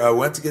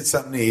went to get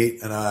something to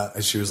eat,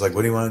 and she was like,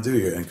 what do you want to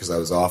do? And because I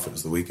was off, it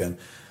was the weekend.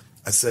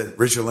 I said,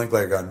 Richard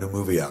Linklater got a new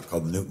movie out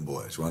called The Newton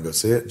Boys. You want to go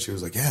see it? And she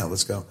was like, yeah,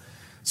 let's go.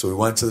 So we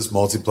went to this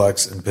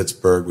multiplex in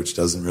Pittsburgh, which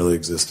doesn't really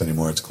exist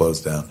anymore. It's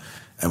closed down.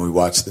 And we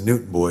watched The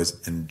Newton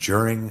Boys, and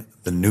during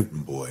The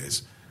Newton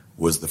Boys,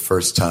 was the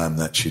first time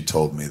that she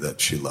told me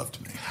that she loved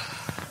me.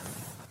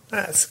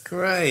 That's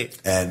great.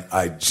 And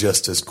I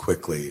just as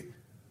quickly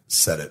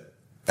said it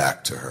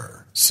back to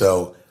her.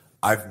 So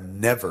I've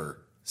never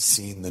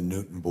seen the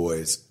Newton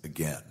Boys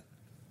again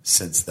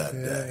since that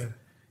day.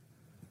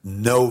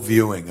 No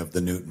viewing of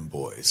the Newton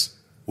Boys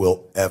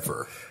will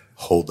ever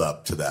hold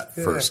up to that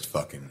first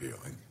fucking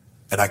viewing.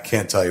 And I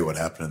can't tell you what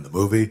happened in the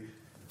movie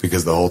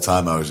because the whole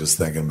time I was just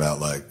thinking about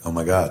like, oh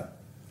my God,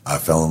 I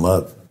fell in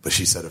love. But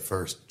she said it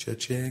first.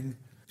 Cha-ching.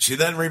 She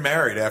then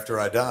remarried after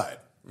I died.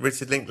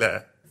 Richard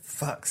Linklater.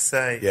 Fuck's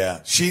sake.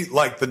 Yeah. She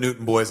liked the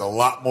Newton Boys a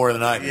lot more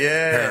than I did,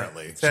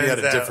 apparently. She had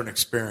a out. different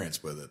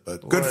experience with it.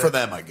 But good for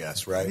them, I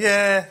guess, right?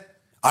 Yeah.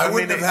 I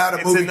wouldn't have had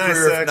a movie career if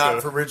circle.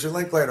 not for Richard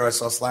Linklater. I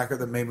saw Slacker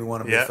that made me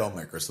want to be a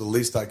filmmaker. So the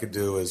least I could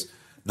do is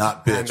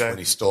not bitch when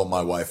he stole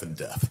my wife and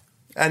death.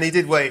 And he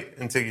did wait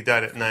until you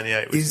died at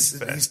 98.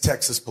 He's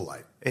Texas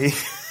polite.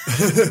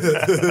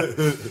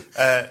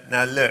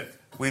 Now look,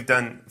 we've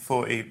done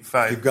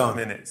 45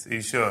 minutes. Are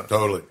you sure?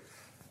 Totally.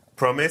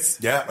 Promise?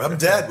 Yeah, I'm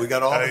dead. We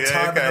got all the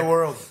time in the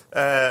world.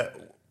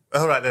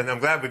 All right then, I'm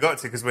glad we got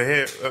to because we're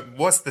here.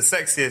 What's the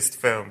sexiest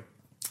film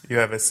you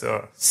ever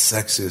saw?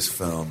 Sexiest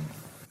film.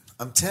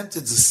 I'm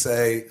tempted to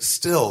say,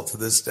 still to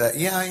this day,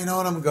 yeah, you know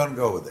what? I'm going to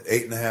go with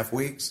it. 8.5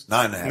 weeks?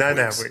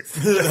 9.5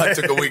 weeks. I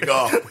took a week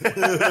off.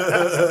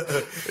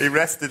 He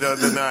rested on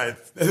the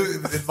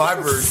 9th. In my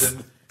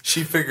version,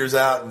 she figures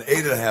out in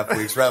 8.5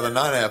 weeks rather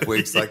than 9.5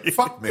 weeks, like,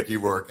 fuck Mickey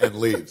work, and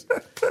leaves.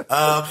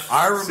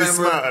 I remember. She's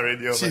smarter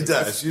in your She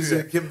does.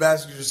 Kim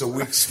Basinger's just a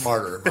week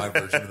smarter in my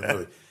version of the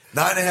movie.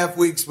 9.5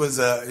 weeks was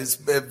it's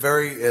a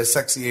very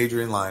sexy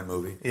Adrian Lyne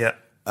movie. Yeah.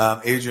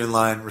 Adrian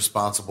Lyne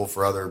responsible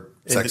for other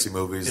sexy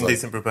movies.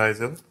 Indecent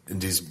Proposal.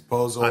 Indecent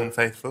Proposal.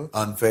 Unfaithful.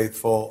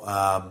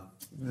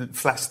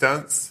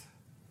 Flashdance.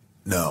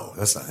 No,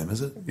 that's not him,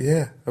 is it?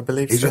 Yeah, I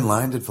believe Adrian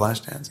Lyne did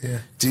Flashdance? Yeah.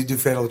 Did he do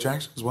Fatal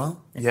Attraction as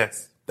well?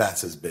 Yes.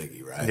 That's his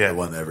biggie, right? Yeah. The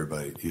one that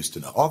everybody used to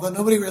know. Although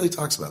nobody really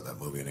talks about that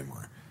movie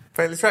anymore.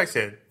 Fatal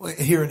Attraction? Well,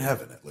 here in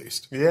heaven, at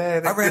least.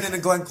 Yeah. I ran into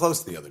Glenn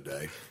Close the other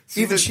day.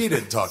 Even she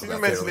didn't talk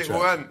about Fatal Attraction. She mentioned it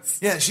once.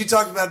 Yeah, she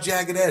talked about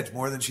Jagged Edge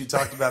more than she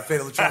talked about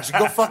Fatal Attraction.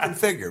 Go fucking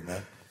figure,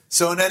 man.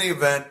 So in any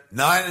event,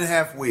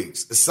 9.5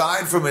 weeks.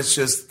 Aside from it's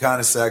just kind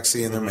of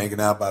sexy and they're making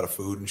out about a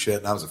food and shit.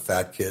 And I was a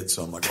fat kid,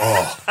 so I'm like,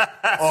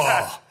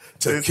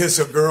 to kiss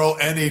a girl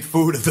and eat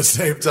food at the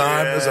same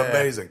time is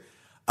amazing.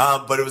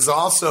 But it was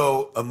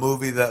also a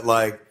movie that,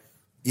 like,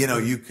 you know,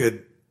 you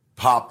could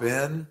pop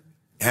in,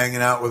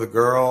 hanging out with a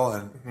girl,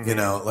 and, you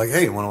know, like,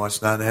 hey, you want to watch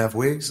 9.5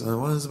 weeks?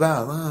 And what is it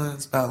about? Oh,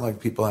 it's about,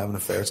 like, people having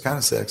affairs. It's kind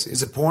of sexy.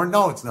 Is it porn?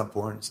 No, it's not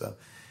porn. So,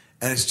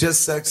 and it's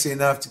just sexy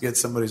enough to get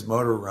somebody's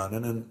motor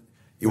running, and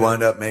you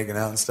wind up making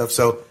out and stuff.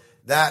 So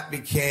that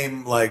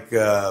became, like,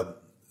 a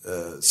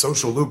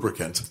social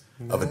lubricant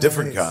of a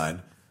different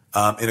kind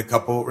in a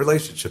couple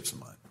relationships of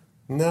mine.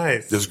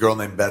 Nice. There's a girl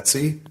named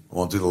Betsy. I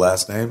won't do the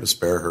last name to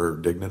spare her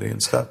dignity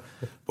and stuff.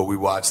 But we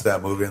watched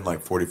that movie and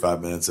like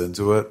 45 minutes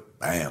into it.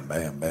 Bam,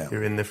 bam, bam.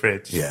 You're in the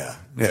fridge. Yeah,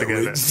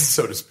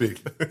 so to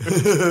speak.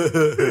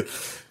 There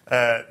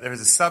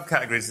is a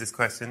subcategory to this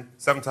question.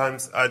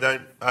 Sometimes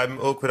I'm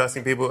awkward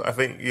asking people. I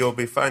think you'll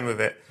be fine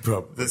with it.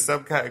 Probably. The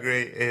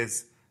subcategory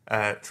is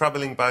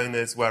troubling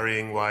boners,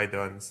 worrying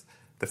wide-ons.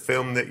 The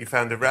film that you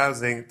found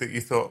arousing that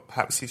you thought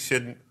perhaps you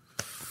shouldn't.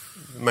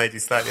 Made you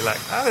slightly like,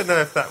 I don't know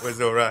if that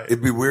was all right.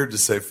 It'd be weird to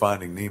say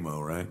Finding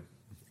Nemo, right?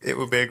 It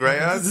would be a great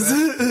answer.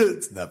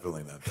 It's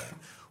definitely not that.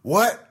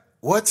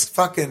 What's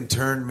fucking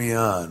turned me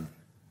on?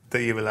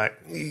 That you were like,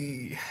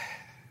 eeh.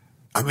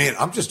 I mean,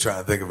 I'm just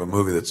trying to think of a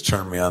movie that's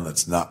turned me on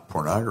that's not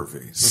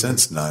pornography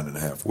since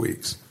 9.5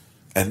 weeks.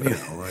 And, you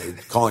know,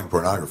 calling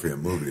pornography a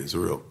movie is a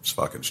real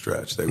fucking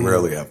stretch. They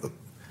rarely have the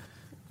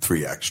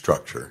 3-act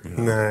structure. You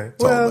know? No.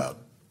 It's all about.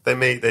 They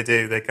meet, they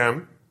do, they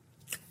come.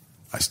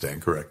 I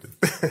stand corrected.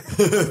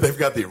 They've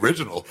got the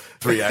original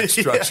 3-act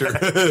structure.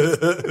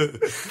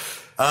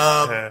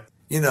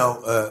 You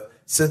know,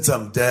 since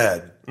I'm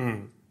dead,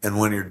 and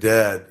when you're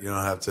dead, you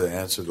don't have to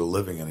answer to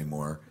living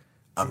anymore,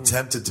 I'm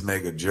tempted to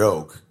make a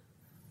joke,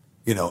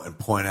 you know, and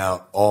point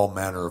out all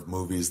manner of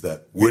movies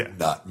that would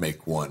not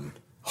make one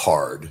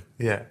hard,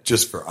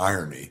 just for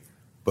irony.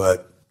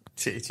 But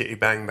Chitty Chitty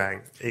Bang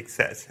Bang,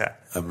 etc.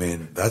 I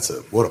mean,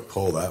 what a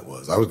poll that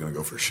was. I was going to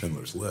go for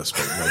Schindler's List,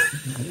 but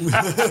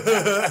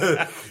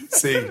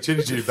see,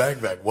 Chitty Chitty Bang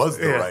Bang was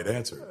the right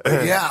answer.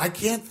 But yeah, I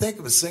can't think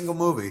of a single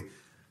movie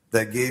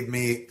that gave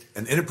me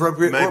an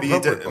inappropriate. Maybe you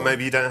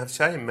don't have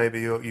shame. Maybe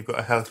you've got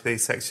a healthy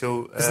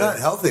sexual. It's not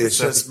healthy. It's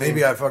just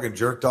maybe I fucking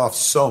jerked off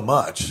so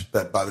much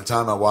that by the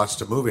time I watched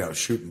a movie, I was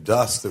shooting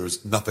dust. There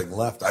was nothing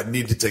left. I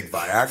need to take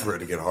Viagra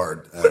to get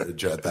hard at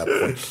that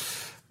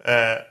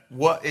point.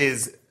 What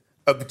is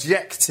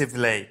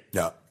objectively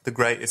the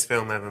greatest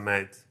film ever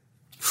made?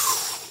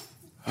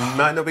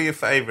 Might not be your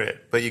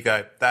favourite, but you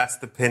go, that's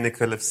the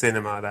pinnacle of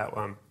cinema, that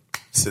one.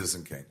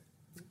 Citizen Kane.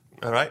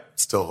 All right.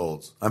 Still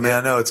holds. I mean,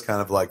 I know it's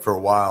kind of like for a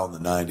while in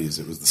the 90s,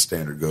 it was the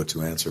standard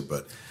go-to answer,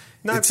 but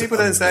no, it's people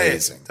don't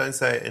amazing. say it. Don't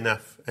say it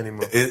enough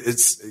anymore.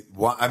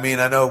 I mean,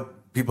 I know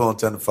people don't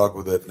tend to fuck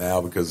with it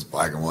now because it's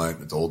black and white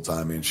and it's old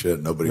timey and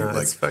shit. Nobody No,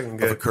 like it's fucking of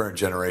good. the current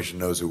generation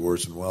knows who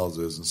Orson Welles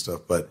is and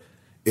stuff. But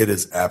it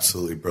is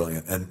absolutely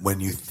brilliant. And when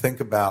you think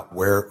about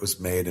where it was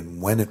made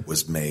and when it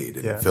was made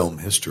in film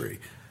history,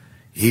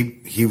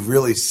 he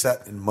really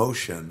set in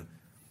motion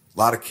a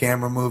lot of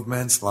camera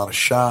movements, a lot of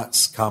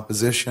shots,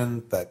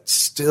 composition that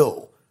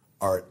still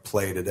are at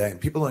play today,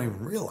 and people don't even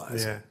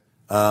realize it.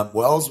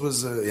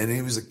 Wells and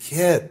he was a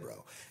kid,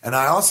 bro. And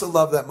I also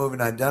love that movie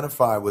and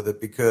identify with it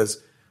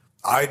because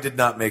I did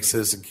not make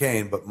Citizen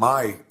Kane, but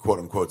my quote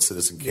unquote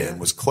Citizen Kane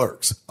was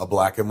Clerks, a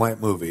black and white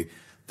movie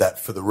that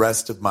for the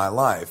rest of my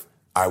life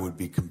I would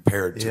be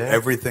compared to.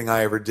 Everything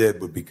I ever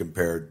did would be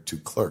compared to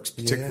Clerks,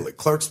 particularly.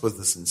 Clerks was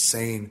this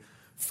insane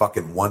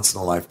fucking once in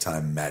a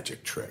lifetime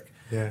magic trick.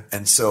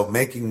 And so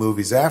making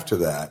movies after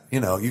that, you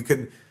know, you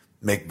can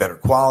make better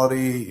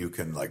quality, you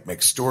can like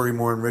make story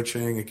more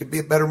enriching, it could be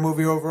a better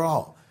movie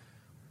overall.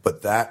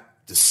 But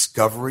that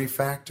discovery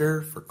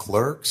factor for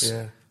Clerks,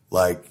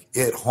 like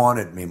it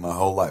haunted me my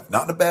whole life.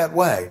 Not in a bad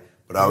way,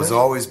 but I was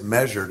always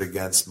measured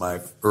against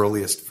my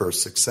earliest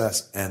first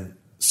success, and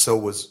so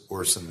was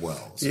Orson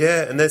Welles.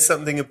 Yeah, and there's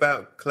something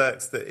about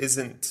Clerks that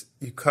isn't,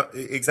 you can't,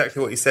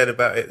 exactly what you said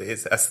about it,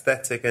 it's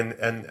aesthetic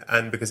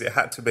and because it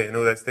had to be and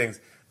all those things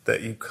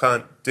that you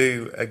can't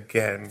do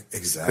again.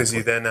 Exactly. Because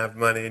you then have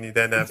money and you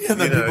then have... And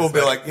then people will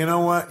be like, you know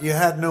what? You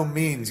had no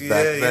means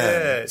back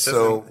then.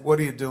 So doesn't... what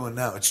are you doing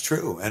now? It's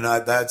true. And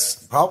that's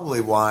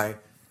probably why,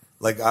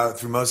 like,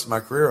 through most of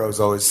my career, I was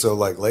always so,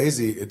 like,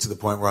 lazy to the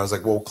point where I was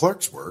like, well,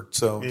 Clerks worked,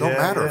 so it don't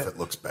matter if it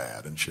looks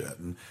bad and shit.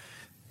 And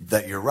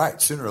that you're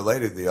right. Sooner or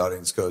later, the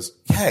audience goes,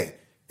 hey,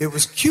 it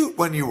was cute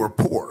when you were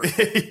poor.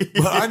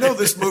 But I know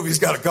this movie's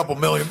got a couple $1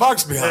 million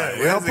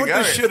behind it. Put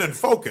this shit in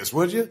focus,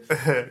 would you?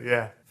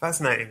 Yeah.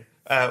 Fascinating.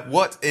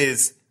 What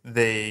is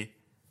the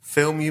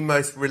film you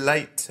most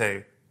relate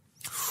to?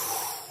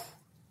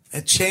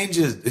 It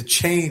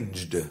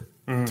changed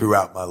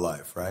throughout my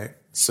life, right?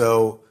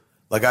 So,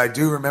 like, I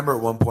do remember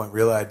at one point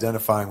really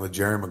identifying with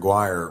Jerry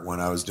Maguire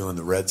when I was doing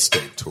the Red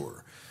State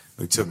tour.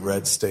 We took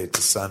Red State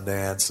to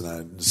Sundance,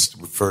 and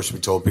first we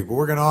told people,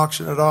 we're going to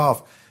auction it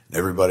off. And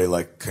everybody,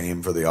 like,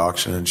 came for the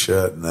auction and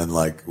shit, and then,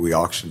 like, we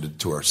auctioned it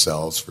to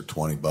ourselves for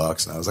 $20.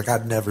 And I was like,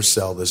 I'd never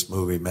sell this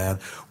movie, man.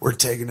 We're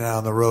taking it out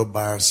on the road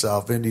by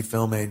ourselves. Indie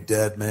film ain't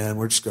dead, man.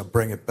 We're just going to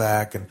bring it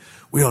back, and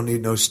we don't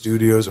need no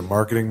studios or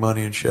marketing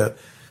money and shit.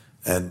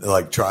 And,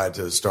 like, tried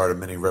to start a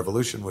mini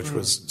revolution, which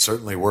was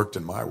certainly worked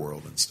in my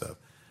world and stuff.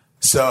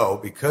 So,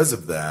 because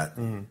of that,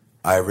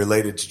 I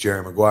related to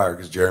Jerry Maguire,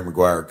 because Jerry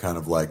Maguire kind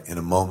of, like, in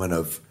a moment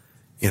of,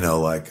 you know,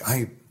 like,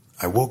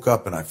 I woke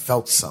up and I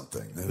felt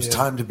something. It was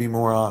time to be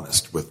more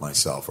honest with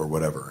myself or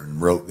whatever,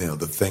 and wrote, you know,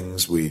 the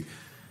things we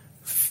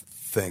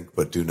think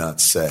but do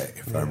not say,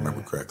 if I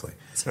remember correctly.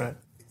 That's right.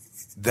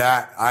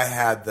 That I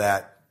had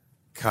that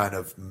kind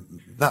of,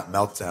 not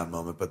meltdown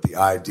moment, but the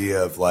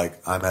idea of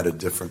like, I'm at a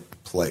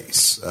different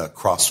place,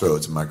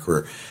 crossroads in my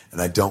career,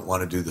 and I don't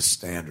want to do the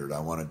standard.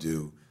 I want to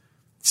do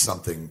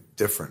something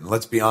different. And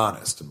let's be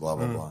honest, and blah,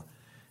 blah, blah.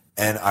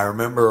 And I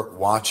remember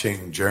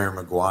watching Jerry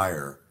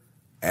Maguire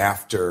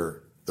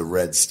after the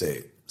Red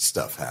State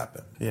stuff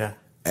happened. Yeah.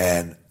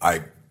 And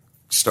I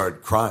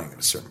started crying at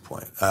a certain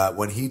point.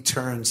 When he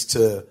turns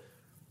to,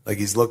 like,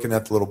 he's looking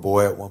at the little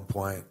boy at one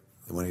point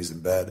when he's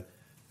in bed.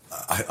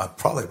 I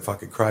probably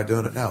fucking cry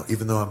doing it now,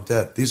 even though I'm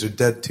dead. These are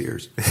dead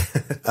tears.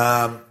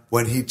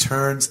 When he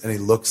turns and he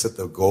looks at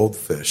the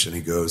goldfish and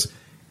he goes,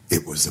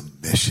 it was a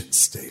mission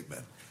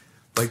statement.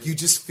 Like, you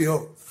just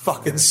feel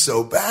fucking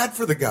so bad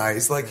for the guy.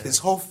 He's like, his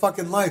whole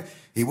fucking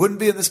life, he wouldn't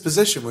be in this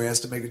position where he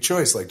has to make a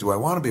choice. Like, do I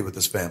want to be with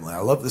this family? I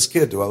love this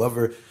kid. Do I love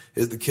her?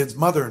 Is the kid's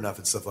mother enough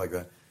and stuff like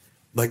that?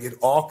 Like, it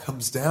all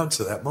comes down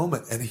to that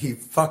moment, and he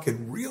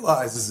fucking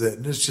realizes it,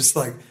 and it's just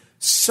like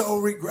so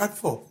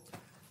regretful.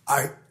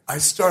 I'm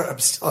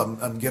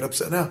get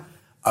upset now.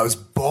 I was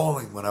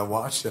bawling when I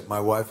watched it. My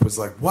wife was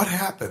like, "What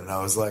happened?" And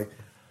I was like,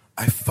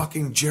 I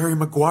fucking Jerry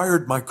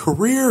Maguire'd my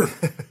career.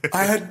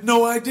 I had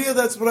no idea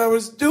that's what I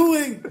was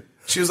doing.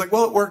 She was like,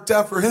 well, it worked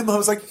out for him. I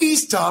was like,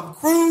 he's Tom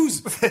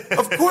Cruise.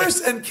 Of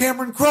course. And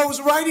Cameron Crowe's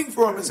writing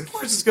for him. Of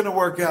course it's going to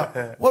work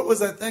out. What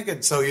was I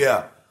thinking? So,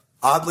 yeah,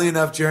 oddly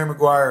enough, Jerry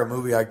Maguire, a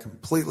movie I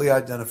completely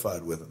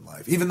identified with in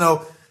life, even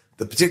though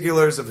the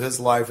particulars of his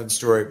life and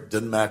story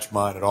didn't match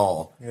mine at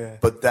all. Yeah.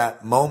 But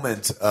that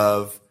moment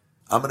of,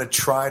 I'm going to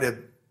try to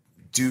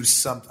do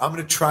something. I'm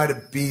going to try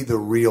to be the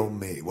real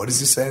me. What does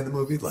he say in the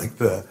movie? Like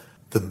the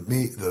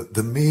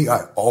me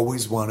I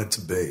always wanted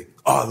to be.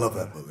 Oh, I love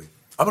that movie.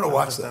 I'm going to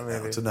watch that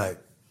now, tonight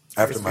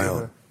after my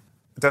own.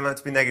 I don't like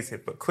to be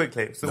negative, but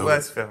quickly, it's the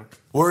worst film.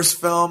 Worst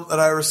film that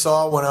I ever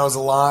saw when I was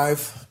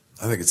alive?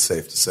 I think it's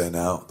safe to say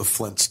now, The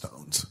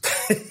Flintstones.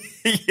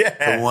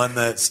 Yeah. The one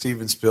that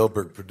Steven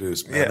Spielberg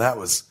produced. Man,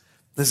 this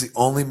is the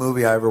only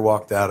movie I ever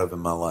walked out of in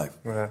my life.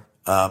 Yeah.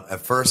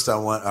 At first, I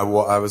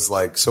was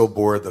like so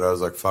bored that I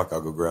was like, fuck, I'll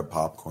go grab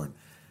popcorn.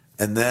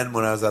 And then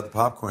when I was at the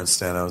popcorn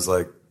stand, I was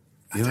like,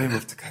 You don't even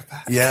have to go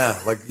back. Yeah,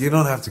 like you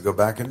don't have to go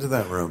back into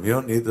that room. You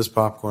don't need this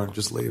popcorn.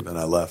 Just leave. And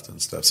I left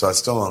and stuff. So I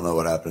still don't know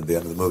what happened at the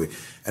end of the movie.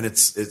 And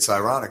it's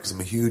ironic because I'm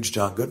a huge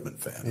John Goodman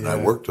fan, and I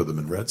worked with him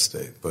in Red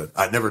State, but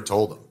I never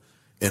told him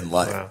in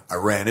life. Wow. I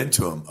ran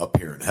into him up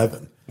here in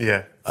heaven.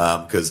 Yeah,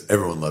 because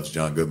everyone loves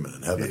John Goodman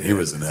in heaven. Yeah. He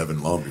was in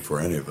heaven long before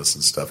any of us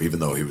and stuff, even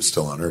though he was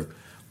still on earth.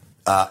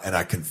 And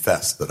I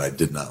confessed that I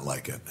did not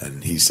like it,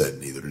 and he said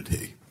neither did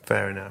he.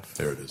 Fair enough.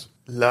 There it is.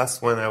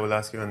 Last one I will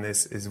ask you on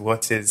this is,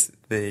 what is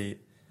the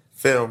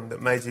film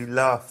that made you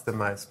laugh the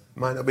most?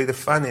 Might not be the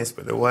funniest,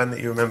 but the one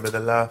that you remember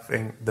the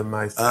laughing the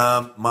most.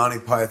 Monty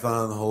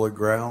Python and the Holy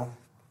Grail.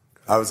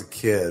 I was a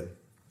kid,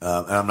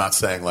 and I'm not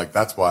saying like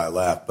that's why I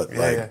laughed, but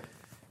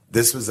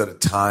this was at a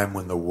time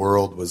when the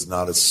world was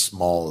not as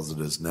small as it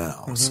is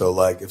now. Mm-hmm. So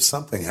like if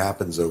something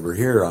happens over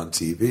here on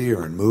TV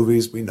or in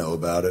movies, we know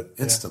about it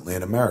instantly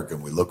in America,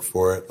 and we look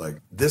for it. Like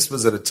this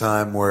was at a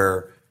time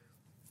where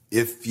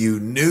if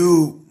you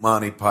knew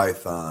Monty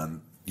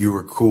Python, you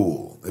were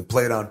cool. It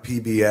played on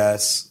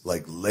PBS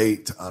like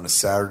late on a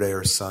Saturday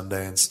or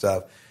Sunday and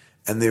stuff.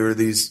 And there were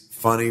these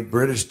funny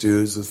British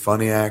dudes with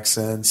funny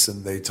accents,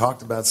 and they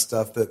talked about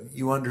stuff that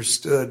you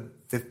understood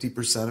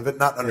 50% of it.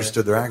 Not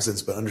understood their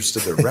accents, but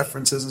understood their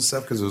references and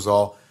stuff because it was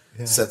all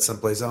set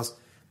someplace else.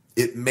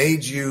 It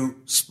made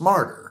you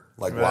smarter,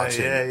 like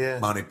watching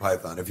Monty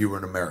Python, if you were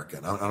an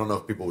American. I don't know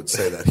if people would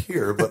say that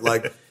here, but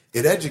like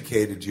it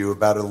educated you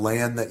about a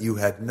land that you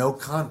had no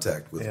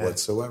contact with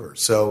whatsoever.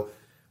 So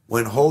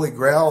when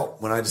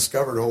I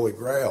discovered Holy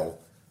Grail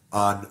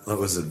on, it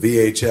was a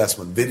VHS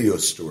when video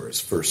stores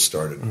first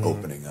started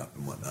opening up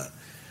and whatnot,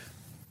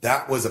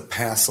 that was a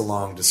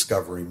pass-along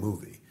discovery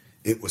movie.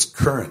 It was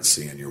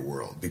currency in your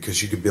world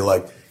because you could be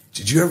like,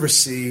 did you ever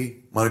see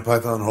Monty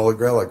Python and Holy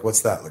Grail? Like,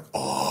 what's that? Like,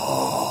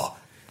 oh.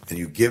 And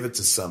you give it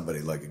to somebody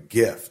like a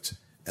gift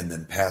and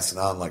then pass it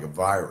on like a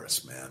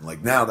virus, man.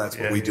 Like now that's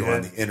what we do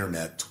on the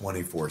internet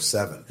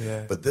 24/7.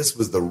 Yeah. But this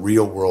was the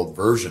real world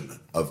version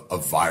of a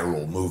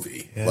viral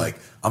movie. Yeah. Like,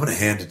 I'm going to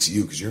hand it to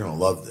you because you're going to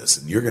love this,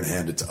 and you're going to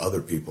hand it to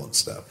other people and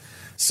stuff.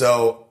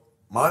 So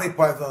Monty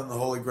Python and the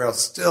Holy Grail,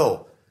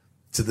 still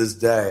to this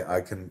day,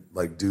 I can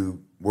like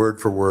do word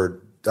for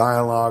word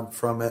dialogue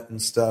from it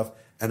and stuff.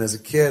 And as a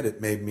kid,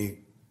 it made me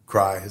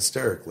cry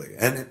hysterically,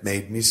 and it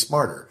made me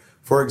smarter.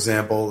 For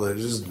example,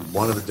 there's just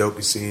one of the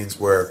dopey scenes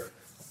where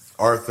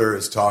Arthur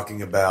is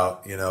talking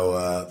about,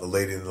 the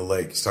lady in the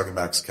lake. He's talking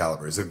about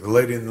Excalibur. He's like, the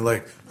lady in the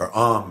lake, her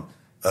arm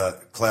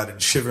clad in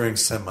shivering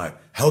sunlight,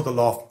 held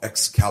aloft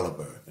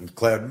Excalibur and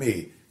declared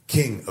me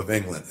King of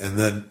England. And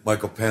then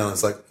Michael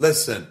Palin's like,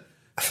 listen,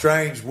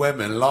 strange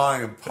women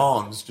lying in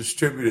ponds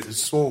distributed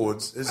as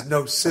swords is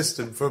no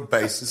system for a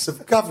basis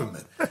of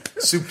government.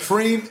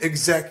 Supreme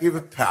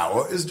executive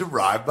power is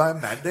derived by a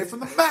mandate from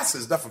the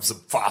masses, not from some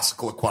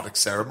farcical aquatic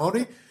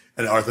ceremony.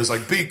 And Arthur's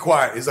like, be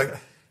quiet. He's like,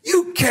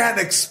 you can't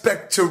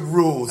expect to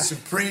rule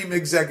supreme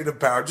executive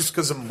power just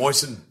because a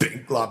moistened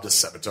bink lobbed a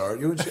scimitar at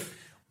you and shit.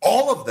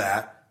 All of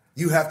that,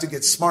 you have to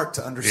get smart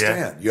to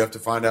understand. Yeah. You have to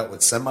find out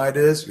what Semite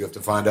is. You have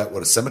to find out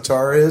what a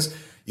scimitar is.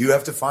 You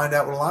have to find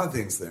out what a lot of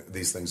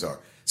these things are.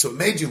 So it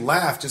made you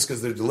laugh just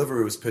because their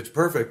delivery was pitch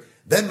perfect,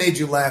 then made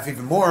you laugh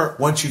even more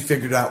once you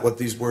figured out what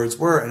these words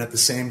were, and at the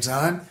same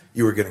time,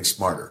 you were getting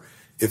smarter.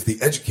 If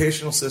the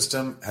educational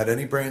system had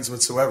any brains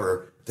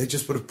whatsoever, they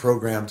just would have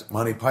programmed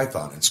Monty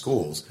Python in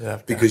schools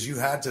because you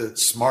had to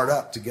smart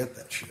up to get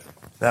that shit.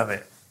 Love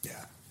it.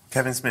 Yeah.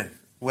 Kevin Smith,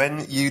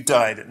 when you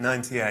died at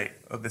 98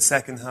 of the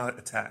second heart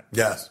attack,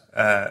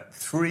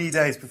 3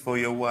 days before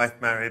your wife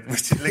married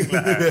Richard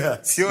Linklater,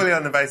 purely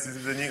on the basis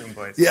of the Newton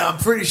Boys. Yeah, I'm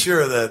pretty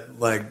sure that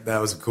that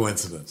was a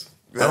coincidence.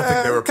 I don't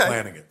think they were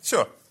planning it.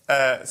 Sure.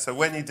 So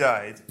when you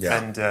died,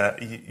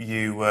 and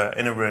you were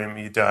in a room,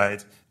 you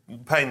died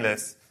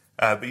painless,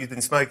 but you'd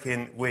been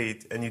smoking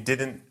weed and you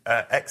didn't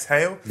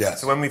exhale.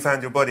 Yes. So when we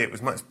found your body, it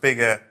was much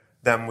bigger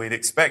than we'd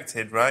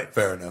expected, right?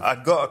 Fair enough.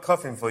 I'd got a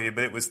coffin for you,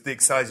 but it was the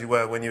size you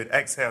were when you had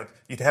exhaled.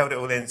 You'd held it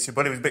all in, so your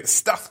body was a bit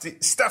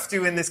stuffed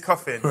you in this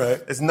coffin.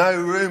 Right. There's no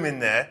room in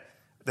there.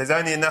 There's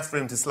only enough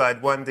room to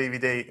slide one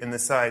DVD in the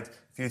side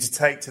for you to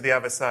take to the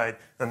other side.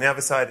 On the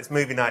other side, it's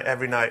movie night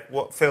every night.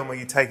 What film are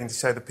you taking to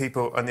show the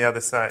people on the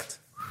other side?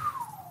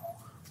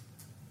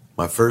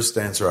 My first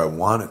answer, I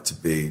want it to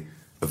be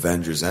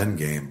Avengers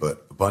Endgame,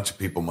 but a bunch of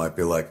people might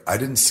be like, I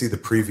didn't see the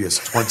previous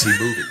 20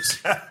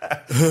 movies.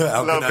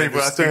 A lot of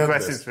people asking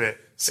questions for it.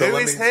 So who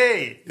is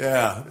he?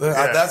 Yeah.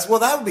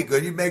 That would be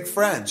good. You make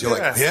friends. You're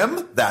like,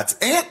 him? That's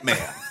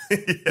Ant-Man.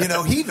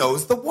 He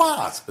knows the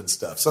wasp and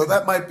stuff. So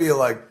that might be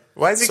like,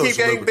 why does he keep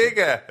getting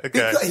bigger? Okay.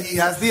 Because he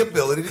has the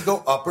ability to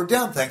go up or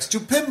down thanks to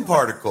Pym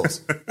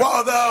particles.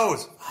 What are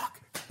those?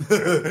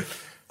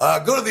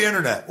 Go to the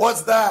internet.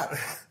 What's that?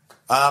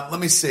 Let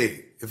me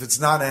see. If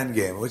it's not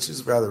Endgame, which is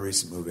a rather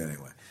recent movie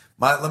anyway.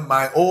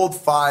 My old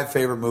 5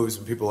 favorite movies,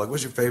 when people are like,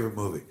 what's your favorite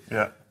movie?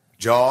 Yeah.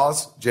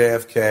 Jaws,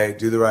 JFK,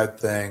 Do the Right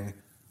Thing,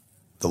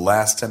 The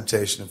Last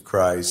Temptation of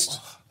Christ,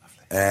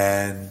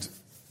 and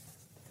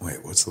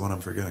wait, what's the one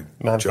I'm forgetting?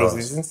 Man for All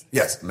Seasons?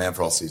 Yes, Man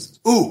for All Seasons.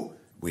 Ooh,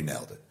 we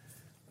nailed it.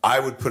 I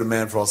would put a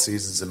Man for All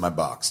Seasons in my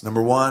box.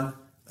 Number 1,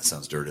 That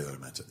sounds dirty that I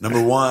meant it.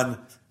 Number one,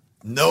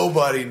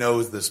 nobody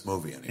knows this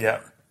movie anymore. Yeah.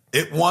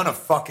 It won a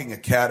fucking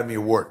Academy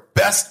Award.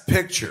 Best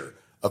Picture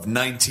of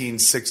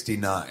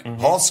 1969.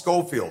 Paul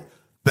Scofield,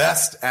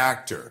 Best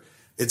Actor.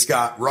 It's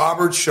got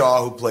Robert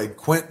Shaw, who played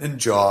Quentin in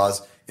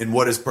Jaws, in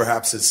what is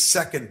perhaps his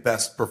second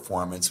best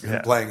performance,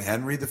 playing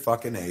Henry the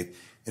fucking Eighth,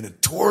 in a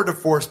tour de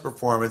force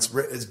performance.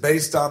 It's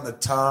based on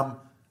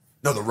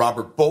the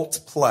Robert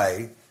Bolt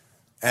play,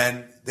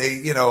 and they,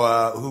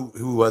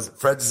 who was it?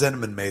 Fred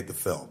Zinnemann made the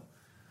film.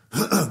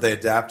 They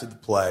adapted the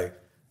play,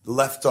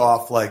 left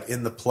off like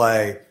in the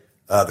play,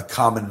 the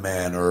common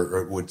man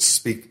or would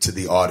speak to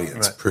the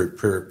audience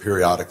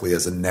periodically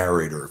as a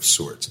narrator of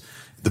sorts.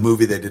 The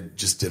movie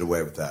just did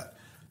away with that.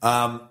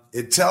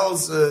 It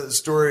tells a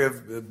story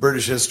of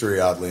British history,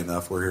 oddly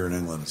enough. We're here in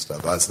England and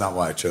stuff. That's not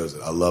why I chose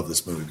it. I love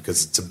this movie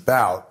because it's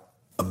about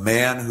a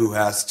man who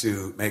has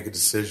to make a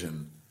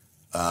decision,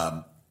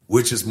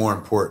 which is more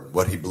important,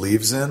 what he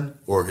believes in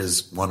or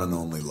his one and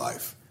only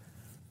life.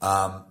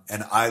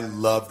 And I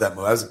love that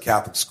movie. I was a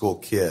Catholic school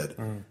kid,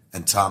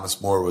 and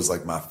Thomas More was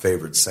like my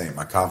favorite saint.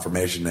 My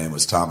confirmation name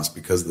was Thomas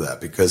because of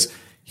that, because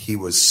he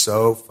was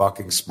so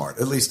fucking smart,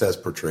 at least as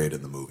portrayed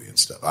in the movie and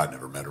stuff. I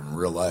never met him in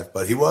real life,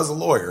 but he was a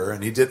lawyer,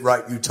 and he did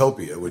write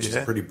Utopia, which is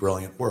pretty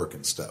brilliant work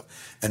and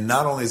stuff. And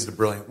not only is it a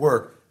brilliant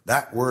work,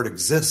 that word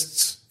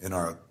exists in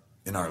our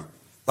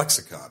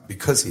lexicon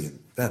because he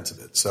invented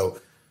it. So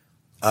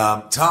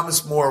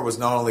Thomas More was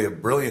not only a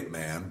brilliant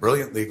man,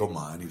 brilliant legal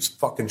mind, he was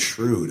fucking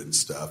shrewd and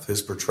stuff.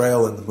 His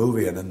portrayal in the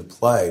movie and in the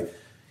play,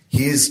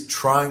 he's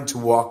trying to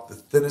walk the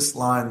thinnest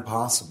line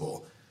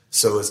possible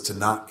so as to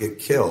not get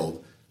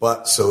killed,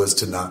 but so as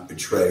to not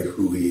betray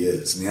who he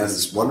is. And he has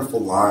this wonderful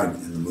line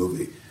in the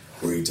movie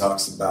where he's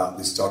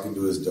talking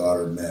to his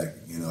daughter, Meg.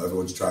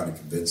 Everyone's trying to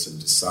convince him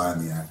to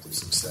sign the act of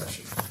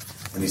succession.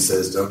 And he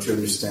says, don't you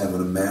understand,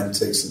 when a man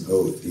takes an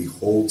oath, he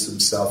holds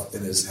himself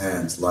in his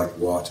hands like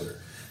water.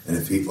 And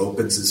if he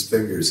opens his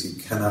fingers, he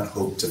cannot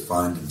hope to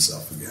find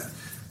himself again.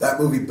 That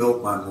movie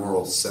built my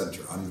moral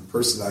center. I'm the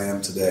person I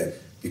am today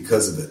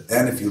because of it.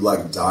 And if you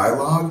like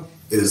dialogue,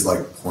 it is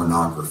like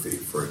pornography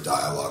for a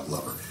dialogue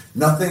lover.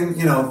 Nothing,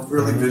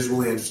 really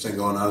visually interesting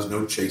going on. There's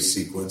no chase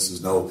sequence.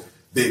 There's no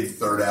big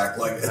third act.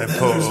 And then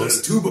there's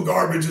a tube of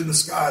garbage in the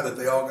sky that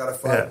they all got to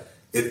fight.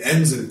 Yeah. It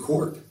ends in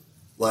court,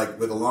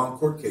 with a long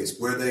court case,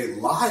 where they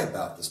lie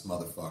about this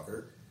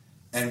motherfucker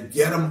and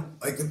get him,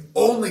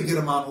 only get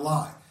him on a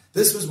lie.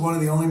 This was one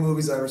of the only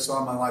movies I ever saw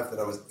in my life that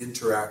I was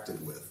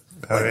interacted with.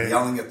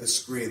 Yelling at the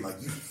screen,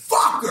 you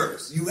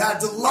fuckers! You had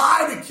to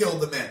lie to kill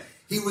the man.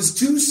 He was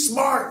too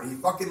smart. He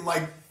fucking,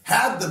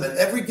 had them at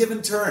every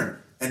given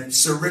turn. And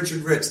Sir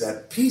Richard Rich,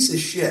 that piece of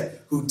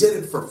shit who did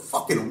it for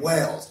fucking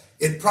whales.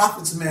 It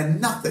profits a man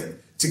nothing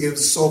to give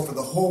his soul for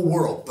the whole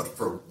world, but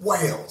for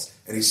whales.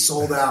 And he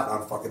sold out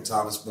on fucking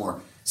Thomas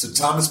More. So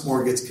Thomas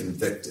More gets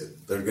convicted.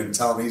 They're going to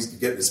tell him he's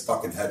getting his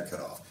fucking head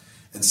cut off.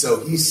 And so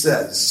he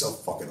says, this is so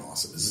fucking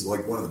awesome. This is one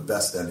of the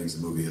best endings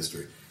in movie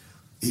history.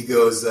 He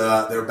goes,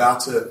 they're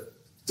about to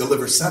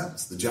deliver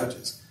sentence, the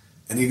judges.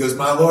 And he goes,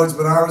 my lords,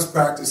 when I was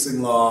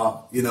practicing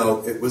law,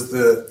 it was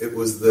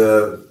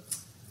the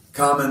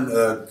common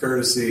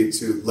courtesy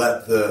to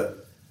let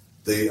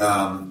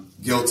the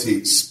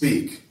guilty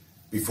speak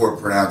before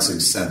pronouncing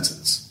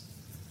sentence.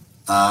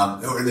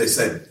 Or they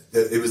said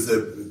that it was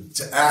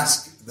to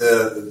ask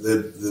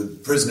the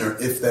prisoner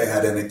if they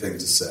had anything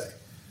to say.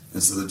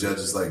 And so the judge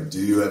is like,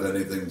 do you have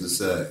anything to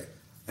say?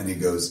 And he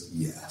goes,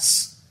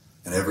 yes.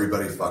 And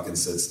everybody fucking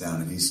sits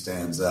down and he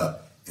stands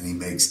up and he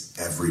makes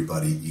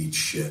everybody eat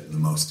shit in the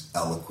most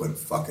eloquent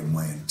fucking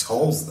way and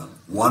tells them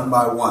one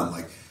by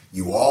one,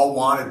 you all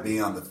wanted me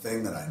on the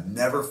thing that I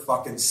never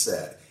fucking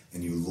said,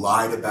 and you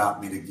lied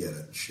about me to get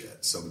it and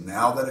shit. So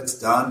now that it's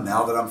done,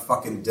 now that I'm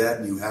fucking dead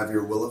and you have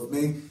your will of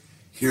me,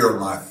 here are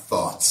my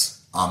thoughts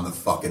on the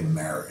fucking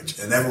marriage.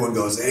 And everyone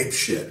goes ape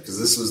shit, because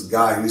this was the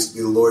guy who used to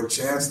be the Lord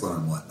Chancellor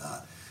and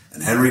whatnot.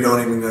 And Henry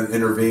don't even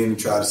intervene and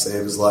try to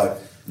save his life.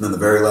 And then the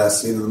very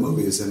last scene of the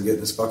movie is him getting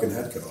his fucking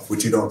head cut off,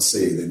 which you don't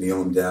see. They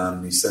kneel him down,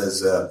 and he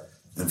says,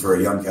 and for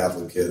a young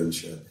Catholic kid and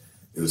shit,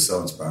 it was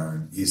so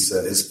inspiring. He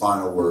said his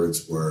final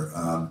words were,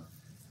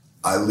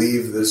 I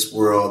leave this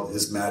world,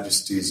 His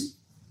Majesty's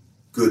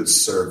good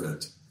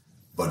servant,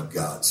 but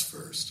God's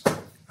first.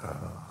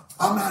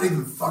 I'm not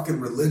even fucking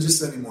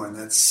religious anymore, and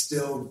that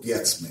still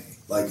gets me.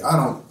 I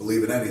don't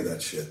believe in any of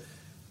that shit.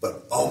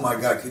 But, oh my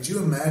God, could you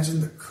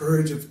imagine the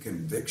courage of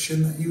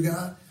conviction that you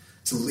got?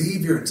 To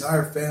leave your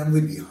entire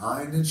family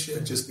behind and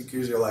shit just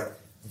because you're like,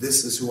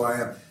 this is who I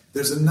am.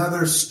 There's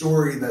another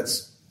story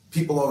that's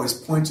people always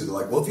point to. They're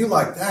like, well, if you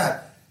like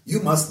that,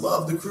 you must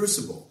love The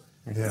Crucible.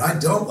 Yeah. And I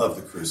don't love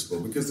The Crucible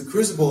because The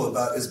Crucible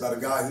is about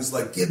a guy who's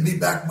like, give me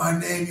back my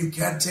name. You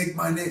can't take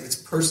my name. It's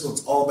personal.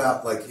 It's all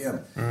about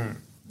him.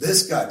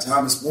 This guy,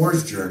 Thomas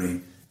More's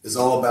journey, is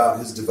all about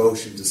his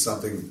devotion to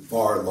something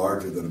far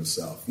larger than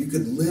himself. You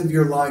could live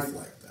your life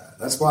like that.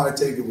 That's why I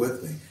take it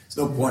with me.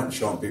 There's no point in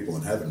showing people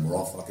in heaven. We're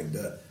all fucking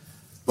dead.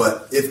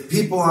 But if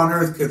people on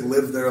earth could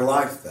live their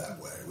life that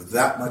way, with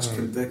that much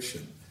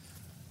conviction,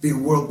 the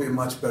world would be a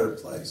much better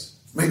place.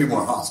 Maybe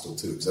more hostile,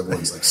 too, because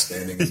everyone's like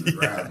standing in the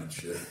ground and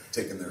shit,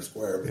 taking their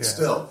square. But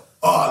still,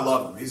 I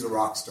love him. He's a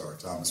rock star,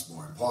 Thomas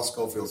More. And Paul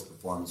Scofield's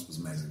performance was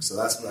amazing. So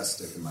that's what I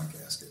stick in my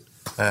casket.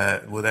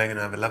 Well, they're going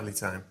to have a lovely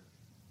time.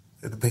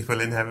 The people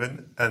in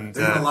heaven. And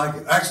they're going to like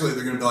it. Actually,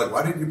 they're going to be like,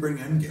 why didn't you bring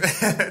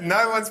Endgame?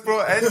 No one's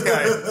brought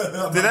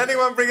Endgame. Did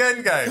anyone bring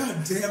Endgame?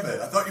 God damn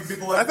it. I thought you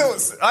people like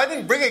I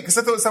didn't bring it because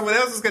I thought someone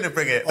else was going to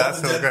bring it.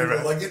 That's all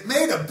great. Like, it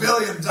made $1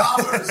 billion.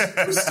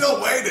 We're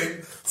still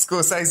waiting.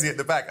 Scorsese at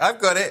the back. I've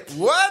got it.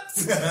 What?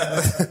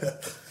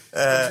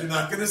 But you're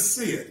not going to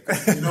see it.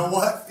 You know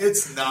what?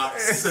 It's not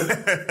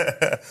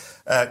cinema.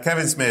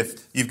 Kevin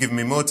Smith, you've given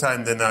me more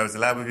time than I was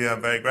allowed with you.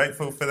 I'm very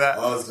grateful for that.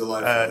 Oh, it's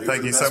delightful.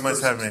 Thank you so much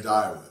for having me.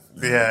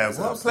 Yeah,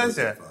 what a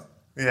pleasure.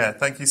 Yeah,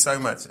 thank you so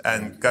much.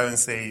 And go and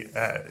see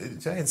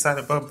Jay and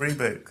Silent Bob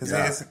reboot, because it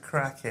is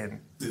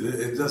cracking.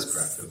 It does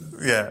crack,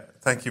 doesn't it? Yeah,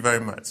 thank you very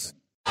much.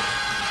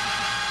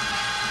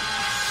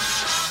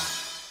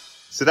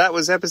 So that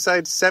was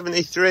episode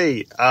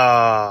 73.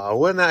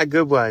 Wasn't that a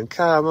good one?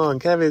 Come on,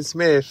 Kevin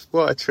Smith,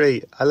 what a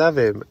treat. I love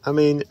him. I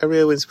mean, a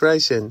real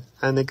inspiration.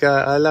 And the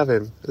guy, I love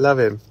him. Love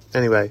him.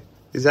 Anyway,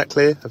 is that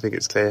clear? I think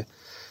it's clear.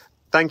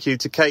 Thank you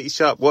to Katie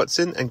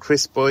Sharp-Watson and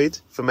Chris Boyd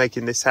for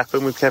making this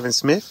happen with Kevin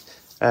Smith.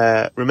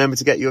 Remember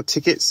to get your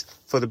tickets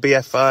for the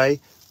BFI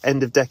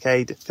End of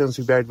Decade Films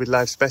We Buried with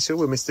Live special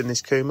with Mr.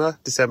 Nish Kumar,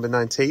 December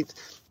 19th.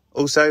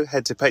 Also,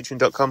 head to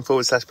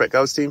patreon.com/Brett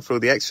Goldstein for all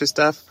the extra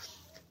stuff.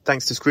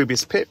 Thanks to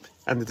Scroobius Pip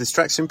and the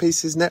Distraction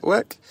Pieces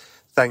Network.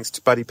 Thanks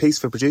to Buddy Peace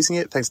for producing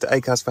it. Thanks to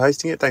Acast for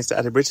hosting it. Thanks to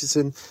Adam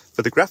Richardson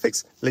for the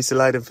graphics. Lisa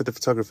Lydon for the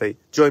photography.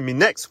 Join me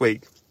next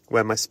week,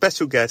 where my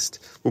special guest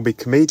will be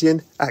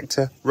comedian,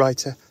 actor,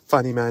 writer,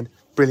 funny man,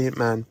 brilliant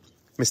man,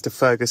 Mr.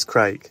 Fergus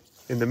Craig.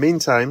 In the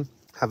meantime,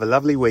 have a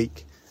lovely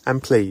week,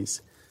 and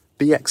please,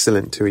 be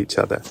excellent to each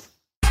other.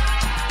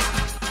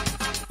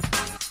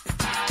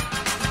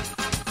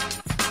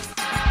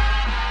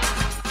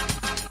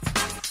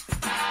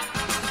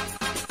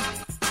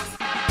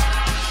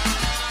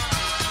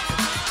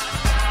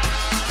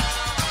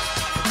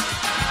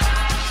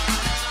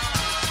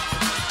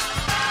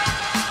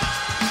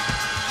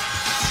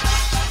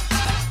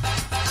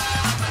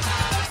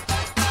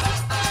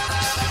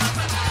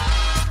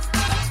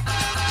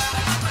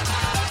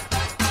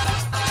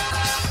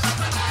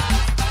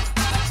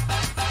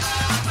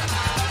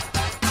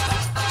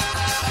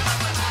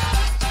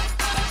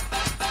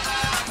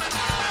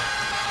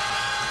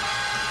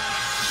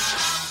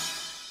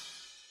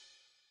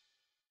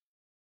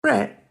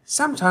 Brett,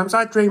 sometimes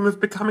I dream of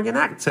becoming an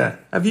actor.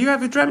 Have you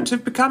ever dreamt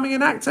of becoming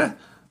an actor?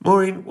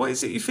 Maureen, what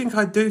is it you think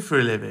I do for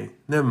a living?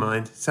 Never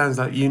mind, sounds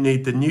like you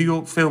need the New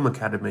York Film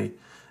Academy.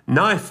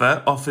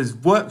 NYFA offers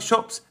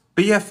workshops,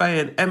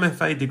 BFA and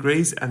MFA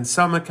degrees and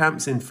summer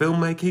camps in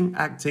filmmaking,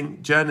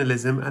 acting,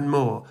 journalism and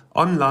more,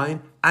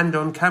 online and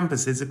on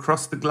campuses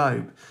across the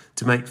globe.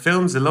 To make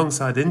films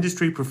alongside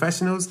industry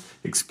professionals,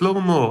 explore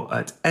more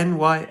at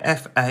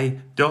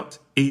nyfa.edu.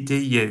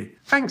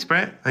 Thanks,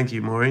 Brett. Thank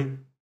you, Maureen.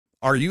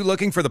 Are you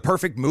looking for the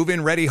perfect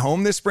move-in ready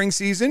home this spring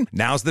season?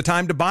 Now's the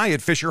time to buy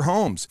at Fisher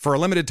Homes. For a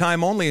limited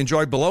time only,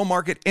 enjoy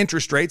below-market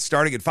interest rates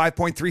starting at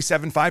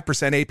 5.375%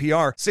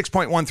 APR,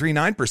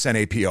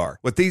 6.139% APR.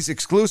 With these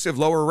exclusive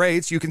lower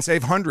rates, you can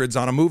save hundreds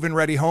on a move-in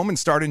ready home and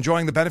start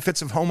enjoying the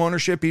benefits of home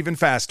ownership even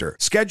faster.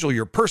 Schedule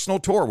your personal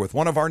tour with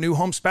one of our new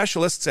home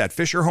specialists at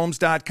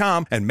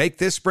FisherHomes.com and make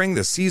this spring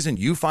the season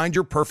you find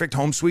your perfect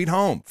home sweet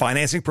home.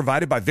 Financing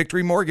provided by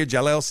Victory Mortgage,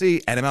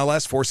 LLC,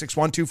 NMLS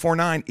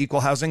 461249,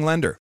 Equal Housing Lender.